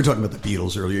 you were talking about the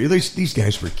Beatles earlier. These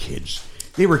guys were kids.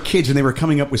 They were kids, and they were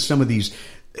coming up with some of these.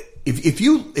 If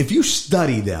you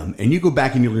study them and you go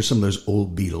back and you learn some of those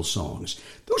old Beatles songs,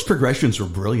 those progressions were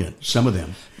brilliant. Some of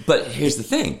them. But here's the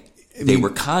thing. They were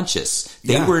conscious.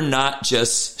 They were not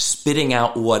just spitting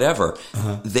out whatever.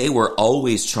 They were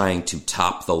always trying to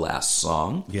top the last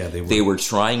song. Yeah, they were. They were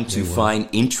trying to find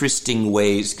interesting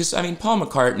ways. Because, I mean, Paul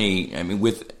McCartney, I mean,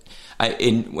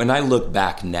 when I look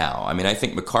back now, I mean, I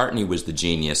think McCartney was the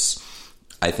genius.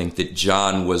 I think that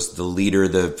John was the leader,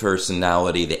 the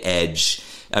personality, the edge.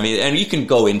 I mean, and you can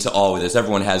go into all of this.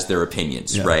 Everyone has their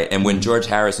opinions, right? And when George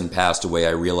Harrison passed away, I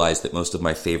realized that most of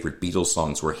my favorite Beatles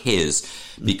songs were his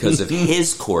because of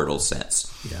his chordal sense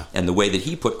and the way that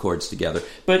he put chords together.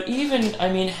 But even,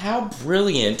 I mean, how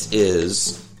brilliant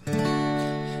is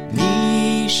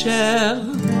Michelle,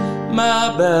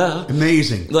 my belle?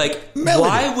 Amazing. Like, melody.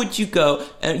 Why would you go...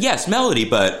 yes, melody,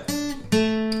 but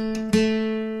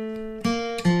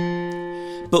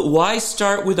why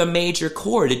start with a major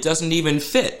chord? It doesn't even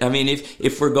fit. I mean,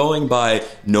 if we're going by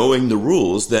knowing the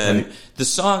rules, then the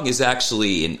song is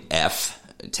actually in F,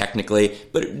 technically,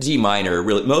 but D minor.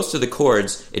 Really, most of the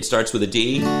chords, it starts with a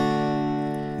D,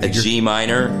 a G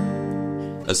minor,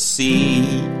 a C,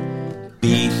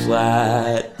 B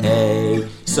flat, A.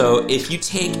 So if you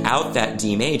take out that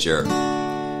D major,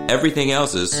 everything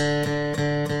else is...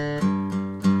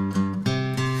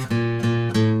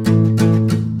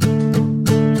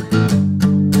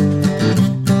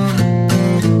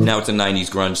 Now it's a 90s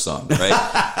grunge song,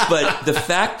 right? But the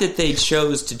fact that they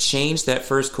chose to change that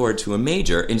first chord to a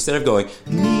major instead of going,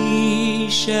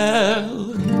 Michelle,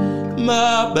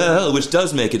 ma belle, which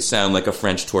does make it sound like a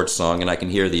French torch song, and I can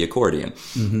hear the accordion,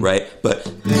 right? But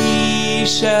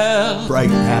Michelle, bright,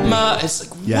 happy. Ma, it's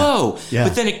like, whoa. Yeah.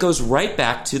 But then it goes right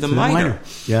back to the minor.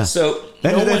 Yeah. So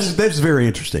that's very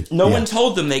interesting. No one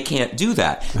told them they can't do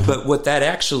that. But what that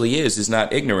actually is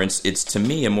not ignorance. It's, to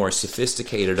me, a more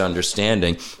sophisticated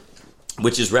understanding,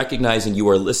 which is recognizing you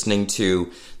are listening to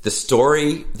the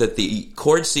story that the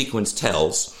chord sequence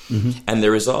tells, and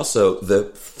there is also the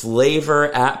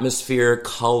flavor, atmosphere,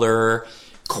 color,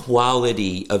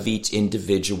 quality of each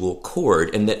individual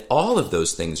chord, and that all of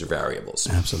those things are variables.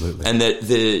 Absolutely. And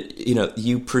that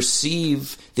you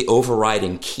perceive the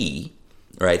overriding key,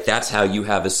 right? That's how you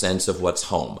have a sense of what's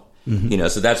home. Mm-hmm.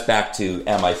 So that's back to,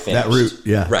 am I finished? That root,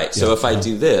 yeah. Right. So if I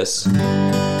do this,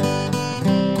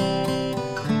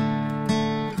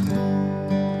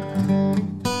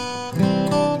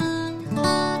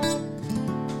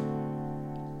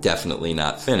 definitely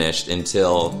not finished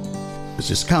until it's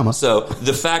just comma. So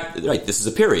the fact, right, this is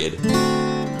a period.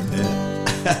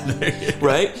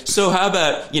 Right? So how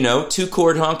about,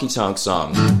 2-chord honky-tonk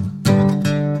song.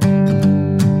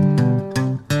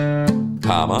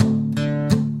 Comma.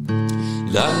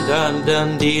 Dun dun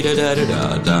dun dee da da da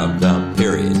da dum dum,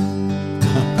 period.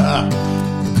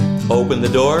 Open the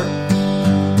door.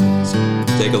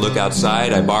 Take a look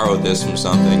outside. I borrowed this from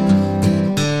something.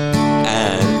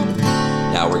 And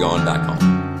now we're going back home.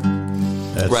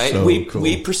 That's right? So we cool.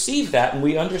 we perceive that and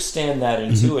we understand that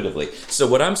intuitively. So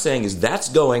what I'm saying is that's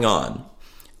going on.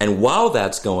 And while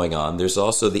that's going on, there's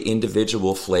also the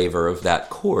individual flavor of that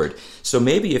chord. So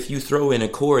maybe if you throw in a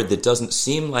chord that doesn't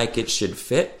seem like it should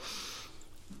fit,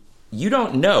 you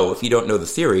don't know, if you don't know the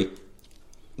theory,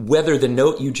 whether the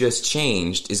note you just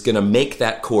changed is going to make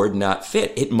that chord not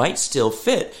fit. It might still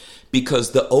fit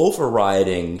because the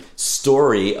overriding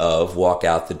story of walk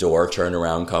out the door, turn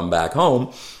around, come back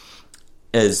home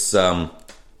is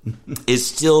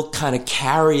still kind of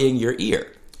carrying your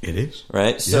ear. It is.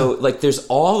 Right? Yeah. So, there's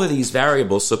all of these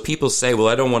variables. So people say, well,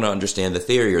 I don't want to understand the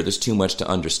theory, or there's too much to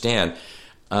understand.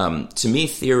 To me,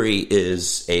 theory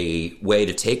is a way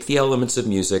to take the elements of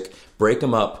music, break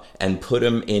them up, and put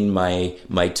them in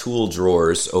my tool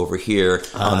drawers over here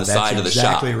on the side of the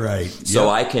shop. That's exactly right. So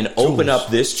I can open up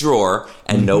this drawer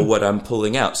and know what I'm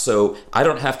pulling out. So I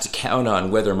don't have to count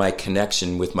on whether my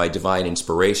connection with my divine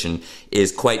inspiration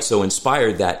is quite so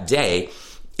inspired that day.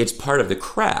 It's part of the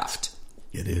craft.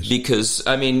 It is. Because,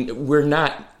 we're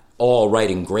not all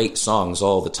writing great songs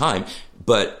all the time,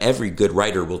 but every good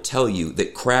writer will tell you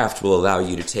that craft will allow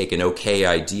you to take an okay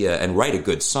idea and write a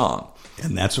good song.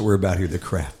 And that's what we're about here, the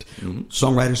craft. Mm-hmm.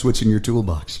 Songwriters, what's in your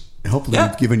toolbox? And hopefully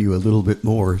we've given you a little bit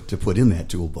more to put in that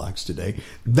toolbox today.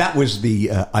 That was the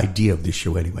idea of this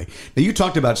show anyway. Now, you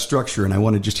talked about structure, and I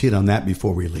want to just hit on that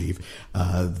before we leave.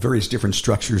 Various different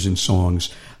structures in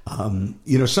songs.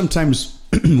 Sometimes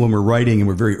when we're writing and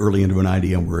we're very early into an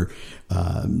idea and we're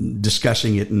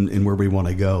discussing it and where we want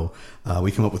to go,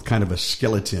 we come up with kind of a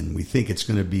skeleton. We think it's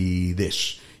going to be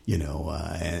this.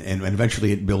 And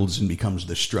eventually it builds and becomes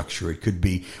the structure. It could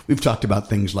be, we've talked about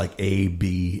things like A,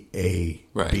 B,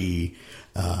 B,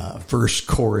 verse,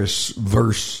 chorus,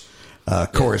 verse,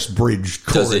 chorus, bridge,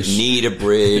 chorus. Does it need a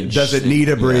bridge? Does it need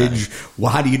a bridge? Yeah.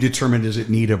 Well, how do you determine does it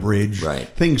need a bridge? Right.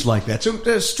 Things like that.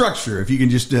 So structure, if you can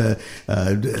just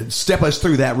step us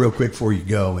through that real quick before you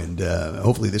go, and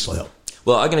hopefully this will help.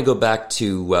 Well, I'm going to go back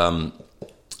to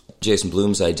Jason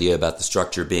Blum's idea about the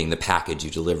structure being the package you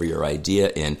deliver your idea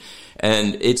in.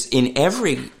 And it's in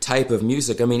every type of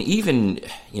music. Even,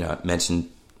 I mentioned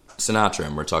Sinatra,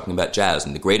 and we're talking about jazz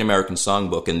and the Great American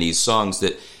Songbook and these songs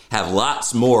that have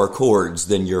lots more chords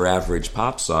than your average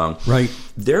pop song. Right.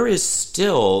 There is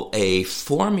still a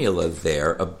formula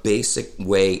there, a basic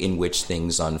way in which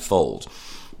things unfold.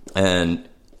 And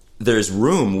there's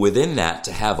room within that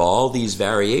to have all these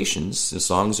variations. The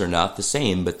songs are not the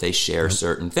same, but they share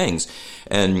certain things.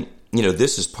 And,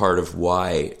 this is part of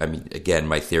why, again,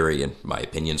 my theory and my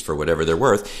opinions for whatever they're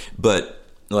worth, but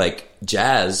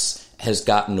jazz has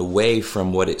gotten away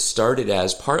from what it started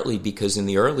as, partly because in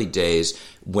the early days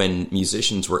when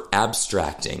musicians were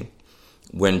abstracting,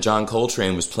 when John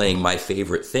Coltrane was playing My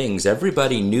Favorite Things,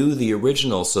 everybody knew the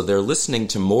original, so they're listening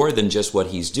to more than just what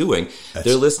he's doing.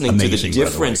 They're listening to the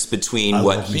difference between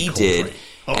what he did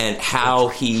and how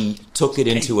he took it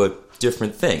into a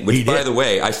different thing. Which, by the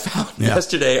way, I found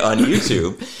yesterday on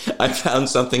YouTube, I found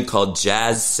something called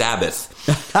Jazz Sabbath,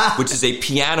 which is a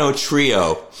piano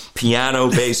trio, piano,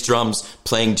 bass, drums,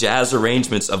 playing jazz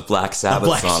arrangements of Black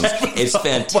Sabbath songs. It's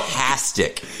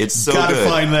fantastic. It's so good. Gotta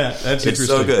find that. That's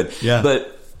interesting. It's so good. Yeah.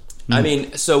 But,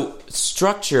 so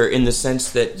structure in the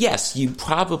sense that, yes, you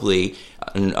probably,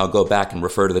 and I'll go back and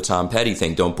refer to the Tom Petty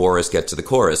thing, don't bore us, get to the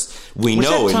chorus. Was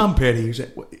that Tom Petty?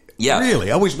 Yeah. Really?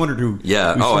 I always wondered who.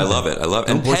 Yeah. Who I love it. I love it.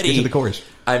 And Petty, get to the chorus.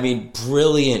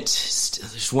 Brilliant.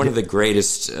 He's one of the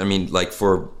greatest,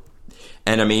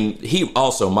 he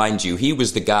also, mind you, he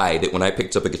was the guy that when I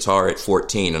picked up a guitar at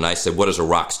 14 and I said, what does a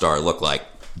rock star look like?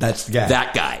 That's the guy.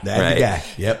 That guy. That's right? the guy.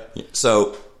 Yep.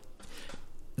 So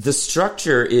the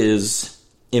structure is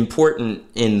important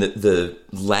in the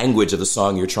language of the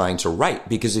song you're trying to write,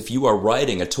 because if you are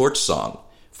writing a Torch song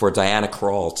for Diana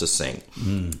Krall to sing,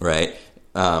 right?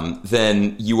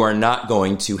 Then you are not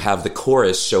going to have the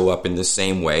chorus show up in the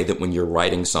same way that when you're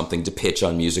writing something to pitch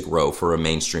on Music Row for a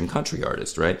mainstream country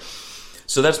artist, right?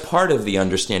 So that's part of the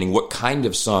understanding. What kind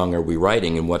of song are we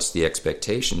writing and what's the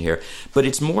expectation here? But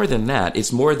it's more than that.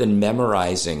 It's more than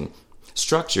memorizing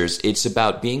structures. It's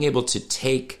about being able to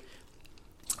take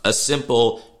a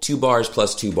simple 2 bars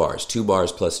plus 2 bars, 2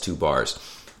 bars plus 2 bars,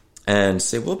 and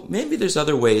say, well, maybe there's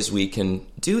other ways we can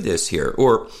do this here.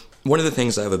 Or one of the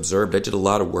things I've observed, I did a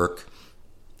lot of work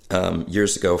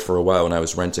years ago for a while when I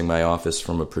was renting my office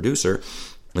from a producer,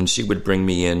 and she would bring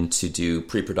me in to do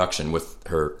pre-production with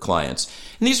her clients.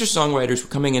 And these are songwriters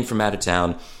coming in from out of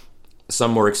town,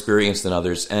 some more experienced than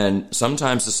others, and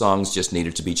sometimes the songs just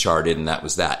needed to be charted, and that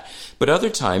was that. But other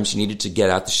times you needed to get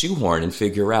out the shoehorn and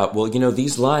figure out, well,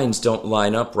 these lines don't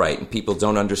line up right, and people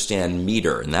don't understand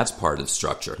meter, and that's part of the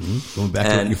structure. Going back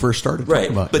to what you first started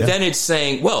talking about. But then it's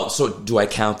saying, well, so do I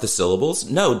count the syllables?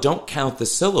 No, don't count the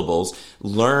syllables.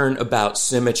 Learn about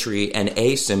symmetry and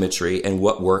asymmetry and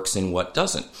what works and what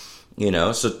doesn't.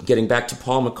 So getting back to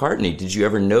Paul McCartney, did you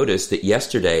ever notice that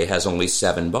Yesterday has only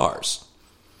 7 bars?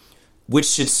 Which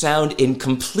should sound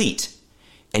incomplete,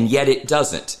 and yet it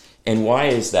doesn't. And why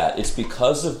is that? It's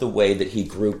because of the way that he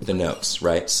grouped the notes,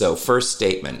 right? So first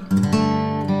statement.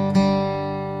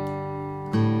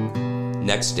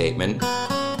 Next statement.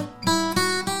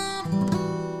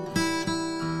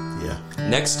 Yeah.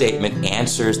 Next statement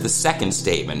answers the second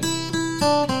statement.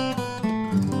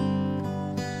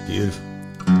 Beautiful.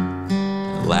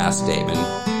 Last statement.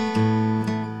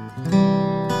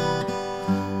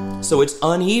 So it's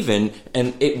uneven,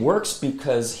 and it works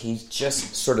because he's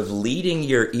just sort of leading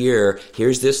your ear.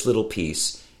 Here's this little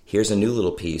piece. Here's a new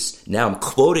little piece. Now I'm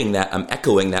quoting that. I'm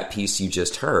echoing that piece you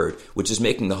just heard, which is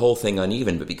making the whole thing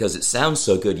uneven. But because it sounds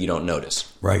so good, you don't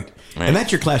notice. Right. And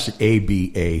that's your classic A,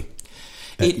 B, A.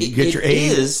 You get your A,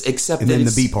 is, except and that then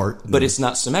it's, the B part. But it's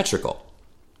not symmetrical.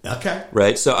 Okay.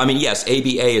 Right? So, yes,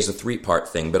 ABA is a 3-part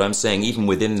thing, but I'm saying even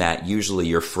within that, usually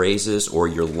your phrases or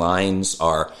your lines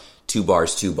are 2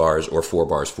 bars, 2 bars, or 4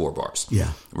 bars, 4 bars.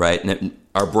 Yeah. Right? And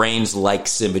our brains like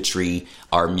symmetry.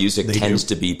 Our music tends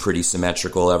to be pretty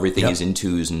symmetrical. Everything is in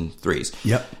 2s and 3s.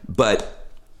 Yep. But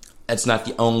that's not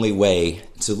the only way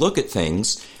to look at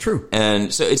things. True.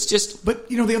 And so it's just... But,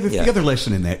 the other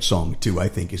lesson in that song, too, I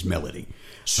think, is melody.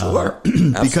 Sure.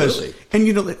 Because, and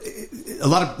a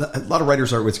lot of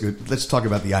writers are, let's talk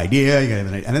about the idea,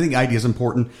 and I think idea is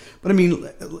important, but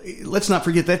let's not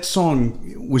forget that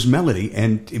song was melody,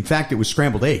 and in fact it was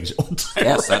scrambled eggs all the time.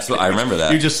 Yes, that's what I remember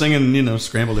that. You're just singing,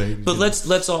 scrambled eggs. But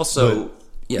let's also...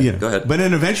 go ahead. But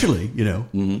then eventually,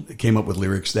 it came up with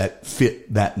lyrics that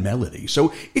fit that melody.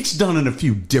 So it's done in a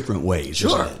few different ways.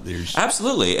 Sure. Isn't it?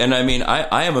 Absolutely. And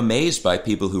I am amazed by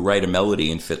people who write a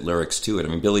melody and fit lyrics to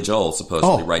it. Billy Joel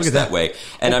supposedly writes that way.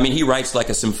 And he writes like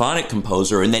a symphonic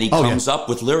composer, and then he comes up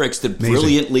with lyrics that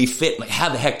brilliantly fit. Like, how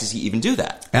the heck does he even do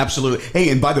that? Absolutely. Hey,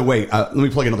 and by the way, let me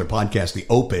plug another podcast, The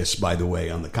Opus, by the way,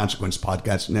 on the Consequence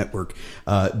Podcast Network.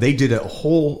 They did a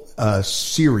whole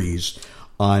series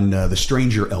on the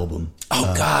Stranger album.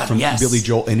 Oh, God, from yes. Billy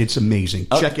Joel, and it's amazing.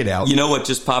 Check it out. You know what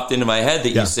just popped into my head?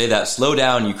 That you say that, slow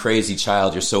down, you crazy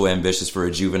child, you're so ambitious for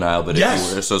a juvenile, but if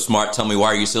you were so smart, tell me why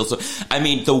are you still so...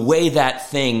 the way that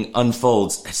thing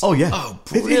unfolds... brilliant.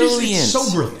 It's so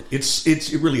brilliant.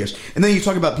 It really is. And then you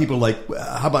talk about people like,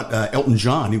 how about Elton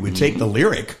John, who would take the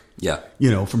lyric,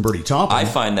 from Bertie Taupin. I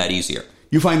find that easier.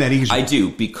 You find that easier? I do,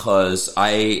 because I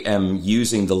am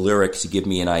using the lyric to give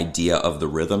me an idea of the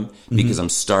rhythm, because I'm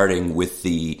starting with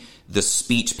the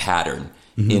speech pattern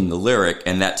in the lyric,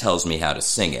 and that tells me how to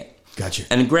sing it. Gotcha.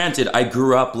 And granted, I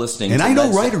grew up listening and to... And I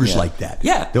know writers like that.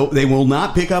 Yeah. They will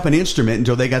not pick up an instrument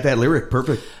until they got that lyric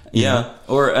perfect. Yeah.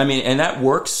 Or, and that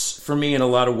works for me in a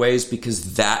lot of ways,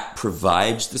 because that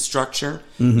provides the structure.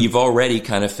 You've already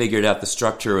kind of figured out the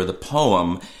structure of the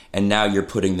poem, and now you're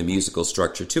putting the musical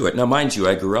structure to it. Now, mind you,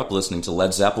 I grew up listening to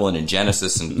Led Zeppelin and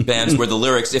Genesis and bands where the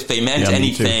lyrics, if they meant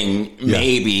anything,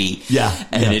 maybe,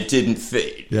 and it didn't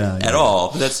fit at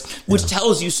all. Which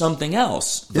tells you something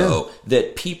else, though,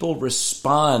 that people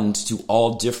respond to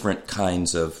all different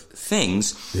kinds of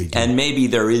things, and maybe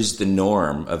there is the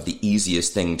norm of the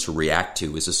easiest thing to react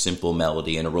to is a simple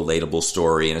melody and a relatable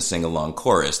story and a sing-along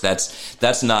chorus.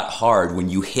 That's not hard. When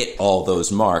you hit all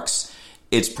those marks,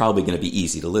 it's probably going to be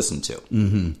easy to listen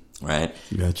to, right?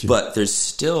 Gotcha. But there's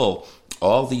still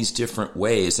all these different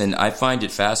ways, and I find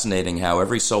it fascinating how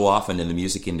every so often in the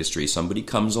music industry, somebody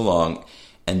comes along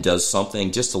and does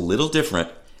something just a little different,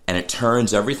 and it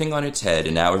turns everything on its head,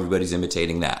 and now everybody's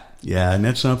imitating that. Yeah, and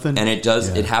that's something. And it does.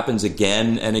 It happens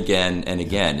again and again and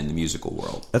again in the musical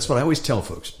world. That's what I always tell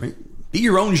folks. Right? Be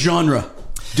your own genre.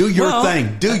 Do your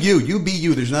thing. Do you. You be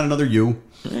you. There's not another you.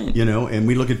 Right. You know, and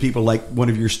we look at people like one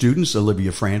of your students,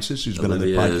 Olivia Francis, who's been on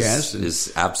the podcast.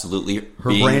 Is absolutely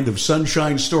her brand of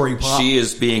sunshine story pop. She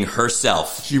is being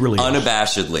herself. She really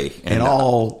unabashedly. Is. And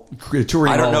all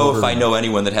touring. I don't know if I know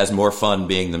anyone that has more fun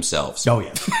being themselves. Oh,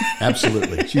 yeah.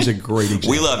 Absolutely. She's a great example.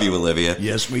 We love you, Olivia.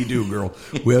 Yes, we do, girl.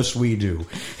 Yes, we do.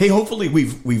 Hey, hopefully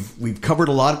we've covered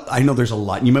a lot. I know there's a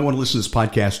lot. You might want to listen to this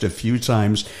podcast a few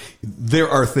times. There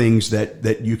are things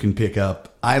that you can pick up.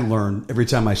 I learn every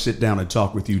time I sit down and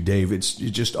talk with you, Dave. It's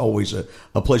just always a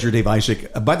pleasure, Dave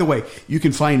Isaac. By the way, you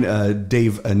can find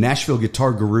Dave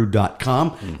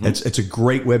NashvilleGuitarGuru.com. Mm-hmm. It's a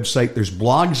great website. There's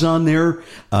blogs on there,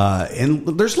 and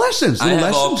there's lessons. I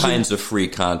have all kinds of free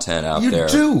content out there.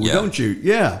 You do, don't you?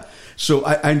 Yeah. So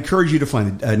I encourage you to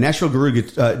find it.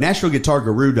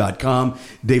 NashvilleGuitarGuru.com.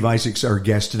 Dave Isaac's our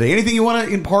guest today. Anything you want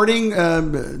to imparting? I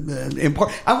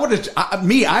want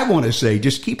to say,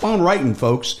 just keep on writing,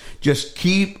 folks. Just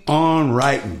keep on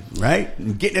writing, right?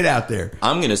 And getting it out there.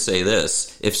 I'm going to say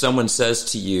this. If someone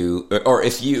says to you, or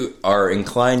if you are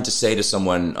inclined to say to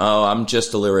someone, oh, I'm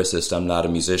just a lyricist, I'm not a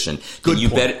musician,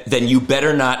 then you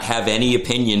better not have any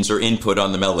opinions or input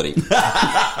on the melody.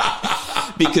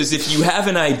 Because if you have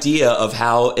an idea of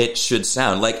how it should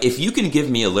sound, like if you can give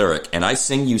me a lyric and I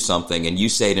sing you something and you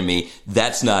say to me,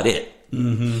 that's not it,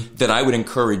 then I would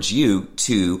encourage you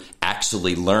to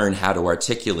actually learn how to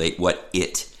articulate what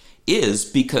it is,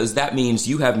 because that means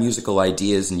you have musical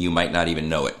ideas and you might not even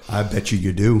know it. I bet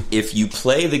you do. If you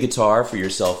play the guitar for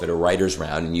yourself at a writer's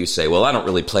round and you say, well, I don't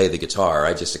really play the guitar,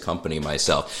 I just accompany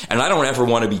myself, and I don't ever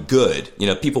want to be good. You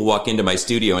know, people walk into my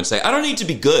studio and say, I don't need to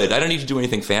be good, I don't need to do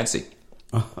anything fancy.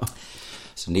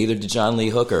 So neither did John Lee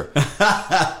Hooker.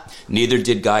 Neither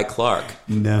did Guy Clark.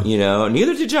 No. You know,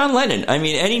 neither did John Lennon. I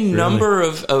mean, any number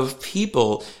of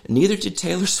people, neither did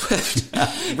Taylor Swift.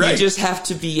 Right. You just have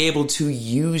to be able to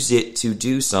use it to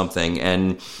do something.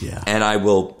 And I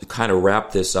will kind of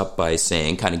wrap this up by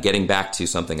saying, kind of getting back to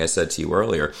something I said to you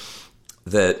earlier,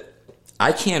 that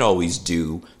I can't always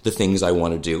do the things I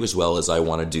want to do as well as I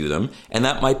want to do them. And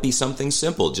that might be something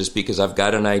simple, just because I've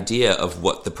got an idea of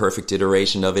what the perfect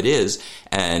iteration of it is.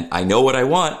 And I know what I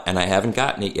want, and I haven't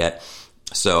gotten it yet.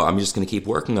 So I'm just going to keep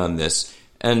working on this.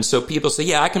 And so people say,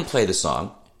 yeah, I can play the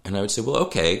song. And I would say, well,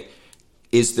 okay,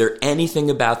 is there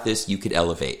anything about this you could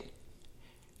elevate?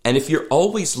 And if you're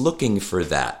always looking for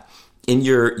that in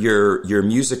your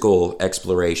musical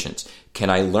explorations, can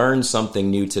I learn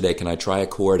something new today? Can I try a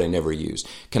chord I never used?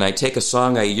 Can I take a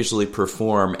song I usually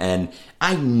perform and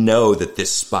I know that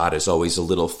this spot is always a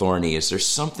little thorny? Is there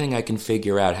something I can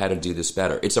figure out how to do this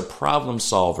better? It's a problem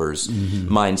solver's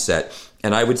mindset.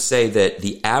 And I would say that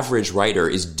the average writer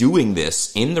is doing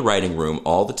this in the writing room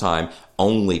all the time,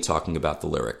 only talking about the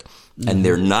lyric. And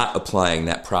they're not applying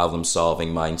that problem solving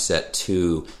mindset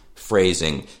to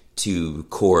phrasing, to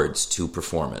chords, to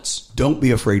performance. Don't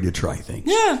be afraid to try things.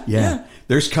 Yeah.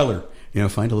 There's color. You know,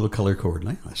 find a little color chord.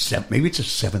 Maybe it's a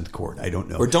seventh chord. I don't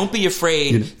know. Or don't be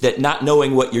afraid that not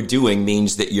knowing what you're doing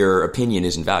means that your opinion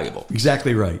isn't valuable.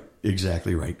 Exactly right.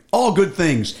 Exactly right. All good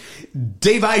things.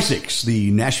 Dave Isaacs,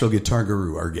 the Nashville Guitar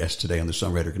Guru, our guest today on the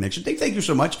Songwriter Connection. Dave, thank you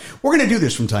so much. We're going to do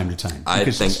this from time to time. I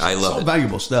love it.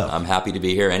 Valuable stuff. I'm happy to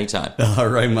be here anytime. All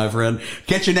right, my friend.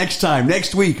 Catch you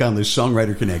next week on the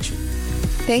Songwriter Connection.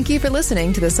 Thank you for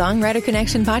listening to the Songwriter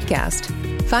Connection podcast.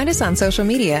 Find us on social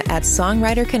media at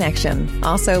Songwriter Connection.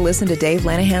 Also, listen to Dave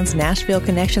Lanahan's Nashville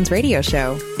Connections radio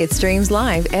show. It streams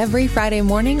live every Friday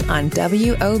morning on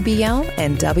WOBL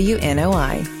and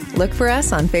WNOI. Look for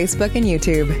us on Facebook and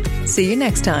YouTube. See you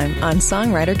next time on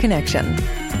Songwriter Connection.